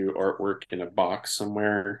this new artwork in a box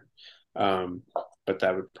somewhere. But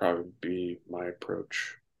that would probably be my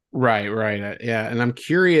approach. Right, right. Yeah. And I'm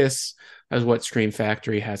curious as what Scream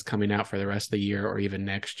Factory has coming out for the rest of the year or even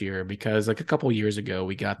next year, because like a couple years ago,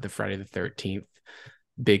 we got the Friday the 13th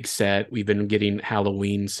big set. We've been getting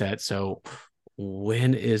Halloween set. So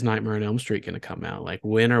when is Nightmare on Elm Street going to come out? Like,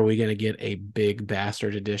 when are we going to get a big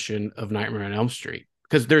bastard edition of Nightmare on Elm Street?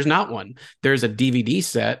 Because there's not one. There's a DVD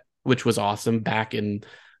set, which was awesome back in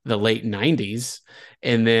the late 90s.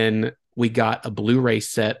 And then we got a Blu-ray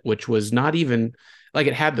set, which was not even like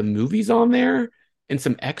it had the movies on there and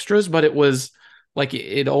some extras, but it was like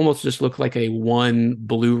it almost just looked like a one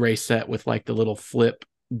Blu-ray set with like the little flip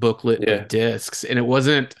booklet Yeah. of discs. And it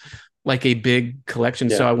wasn't like a big collection.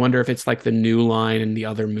 Yeah. So I wonder if it's like the New Line and the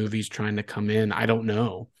other movies trying to come in. I don't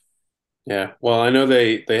know. Yeah. Well, I know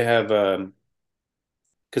they have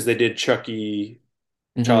because they did Chucky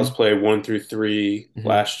Child's Hmm. Play 1 through 3 Hmm.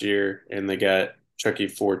 last year, and they got Chucky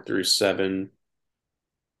 4 through 7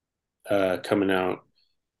 coming out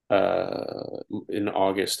in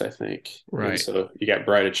August, I think. And Right. so you got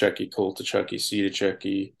Bride of Chucky, Cult of Chucky, Seed of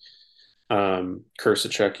Chucky, Curse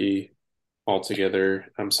of Chucky all together.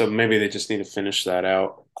 So maybe they just need to finish that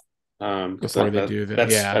out. Because Before they do that.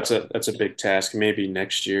 that's Yeah. that's a big task. Maybe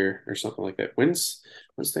next year or something like that. When's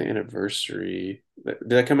the anniversary? Did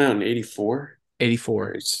that come out in 84?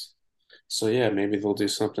 84. Right. So yeah, maybe they'll do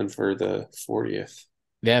something for the 40th.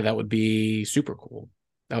 Yeah, that would be super cool.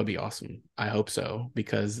 That would be awesome. I hope so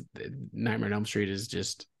because Nightmare on Elm Street is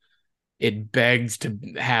just it begs to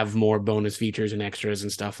have more bonus features and extras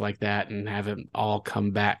and stuff like that and have it all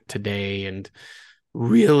come back today and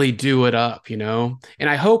really do it up, you know? And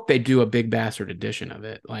I hope they do a big bastard edition of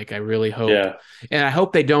it. Like I really hope. Yeah. And I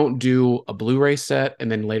hope they don't do a Blu-ray set and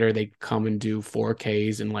then later they come and do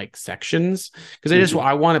 4Ks in like sections because Mhm.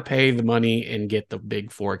 I want to pay the money and get the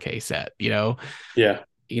big 4K set, you know? Yeah.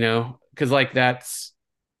 Because like that's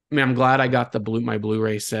I mean, I'm glad I got my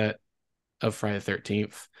Blu-ray set of Friday the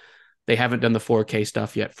 13th. They haven't done the 4K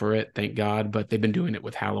stuff yet for it, thank God, but they've been doing it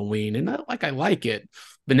with Halloween, and I like it.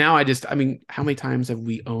 But now I mean, how many times have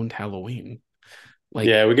we owned Halloween? Like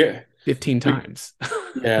Yeah, 15 we times.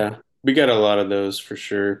 yeah, we got a lot of those for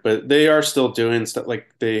sure. But they are still doing stuff like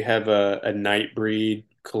they have a Nightbreed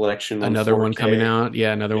collection on Another one coming 4K. out.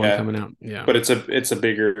 Yeah, another one Yeah, coming out. Yeah. but it's a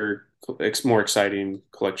bigger, it's more exciting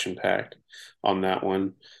collection pack on that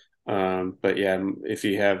one. But yeah, if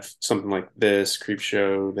you have something like this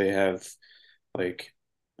Creepshow, they have like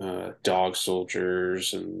Dog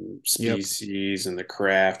Soldiers and Yep. Species and The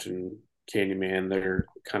Craft and Candyman. They're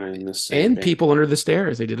kind of in the same And vein. People Under the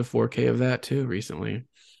Stairs. They did a 4K of that too recently.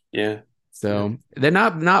 Yeah, yeah, So they're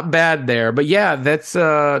not bad there. But yeah, that's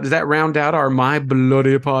does that round out our My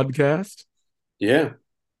Bloody podcast? yeah.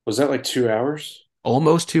 Was that like 2 hours?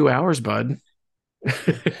 Almost 2 hours, bud.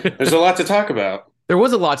 There's a lot to talk about. There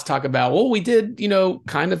was a lot to talk about. Well, we did,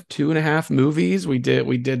 kind of 2.5 movies. We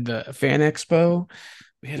did the fan expo.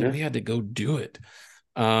 Yeah. We had to go do it.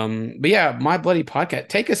 But yeah, My Bloody Podcast.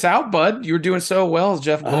 Take us out, bud. You were doing so well as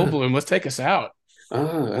Jeff Uh, Goldblum. Let's take us out.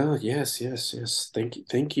 yes, yes, yes.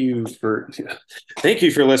 Thank you for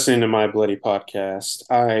listening to My Bloody Podcast.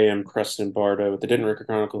 I am Preston Bardo with the Denton Record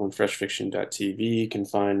Chronicle and FreshFiction.tv. You can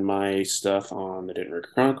find my stuff on the Denton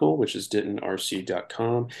Record Chronicle, which is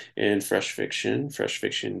DentonRC.com, and Fresh Fiction,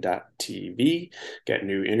 FreshFiction.tv. Got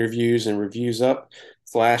new interviews and reviews up.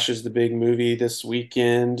 Flash is the big movie this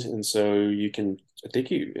weekend, and so you can. I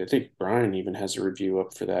think Brian even has a review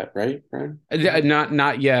up for that, right, Brian?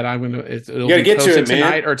 Not yet. You It'll got to be get to posted it, man.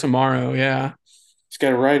 tonight or tomorrow. Yeah. He's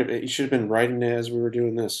got to write it. He should have been writing it as we were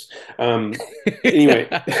doing this. Anyway,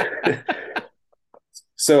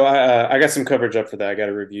 so I got some coverage up for that. I got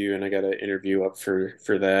a review and I got an interview up for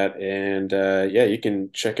that. And yeah, you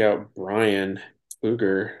can check out Brian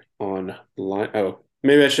Kluger on line. Oh,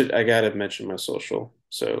 maybe I gotta mention my social.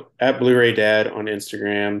 So at Blu-ray Dad on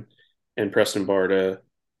Instagram and Preston Barda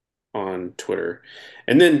on Twitter.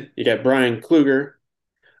 And then you got Brian Kluger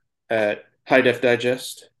at High Def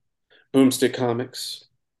Digest, Boomstick Comics,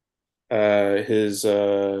 his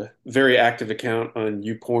very active account on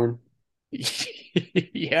YouPorn.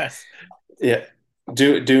 Yes. Yeah,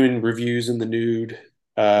 doing reviews in the nude,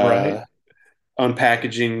 Right. uh,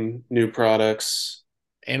 unpackaging new products.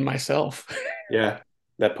 And myself. Yeah,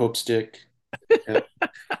 that Pope stick. Yeah.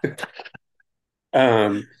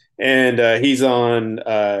 Um, and he's on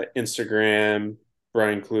Instagram,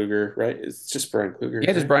 Brian Kluger, right? It's just Brian Kluger,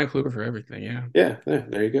 Yeah, just right? Brian Kluger for everything. Yeah. Yeah, yeah,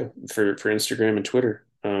 there you go. For Instagram and Twitter.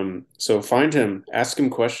 So find him, ask him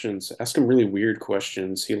questions, ask him really weird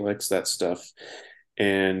questions. He likes that stuff.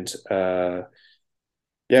 And yeah,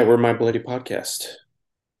 we're My Bloody Podcast.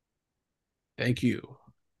 Thank you.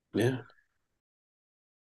 Yeah.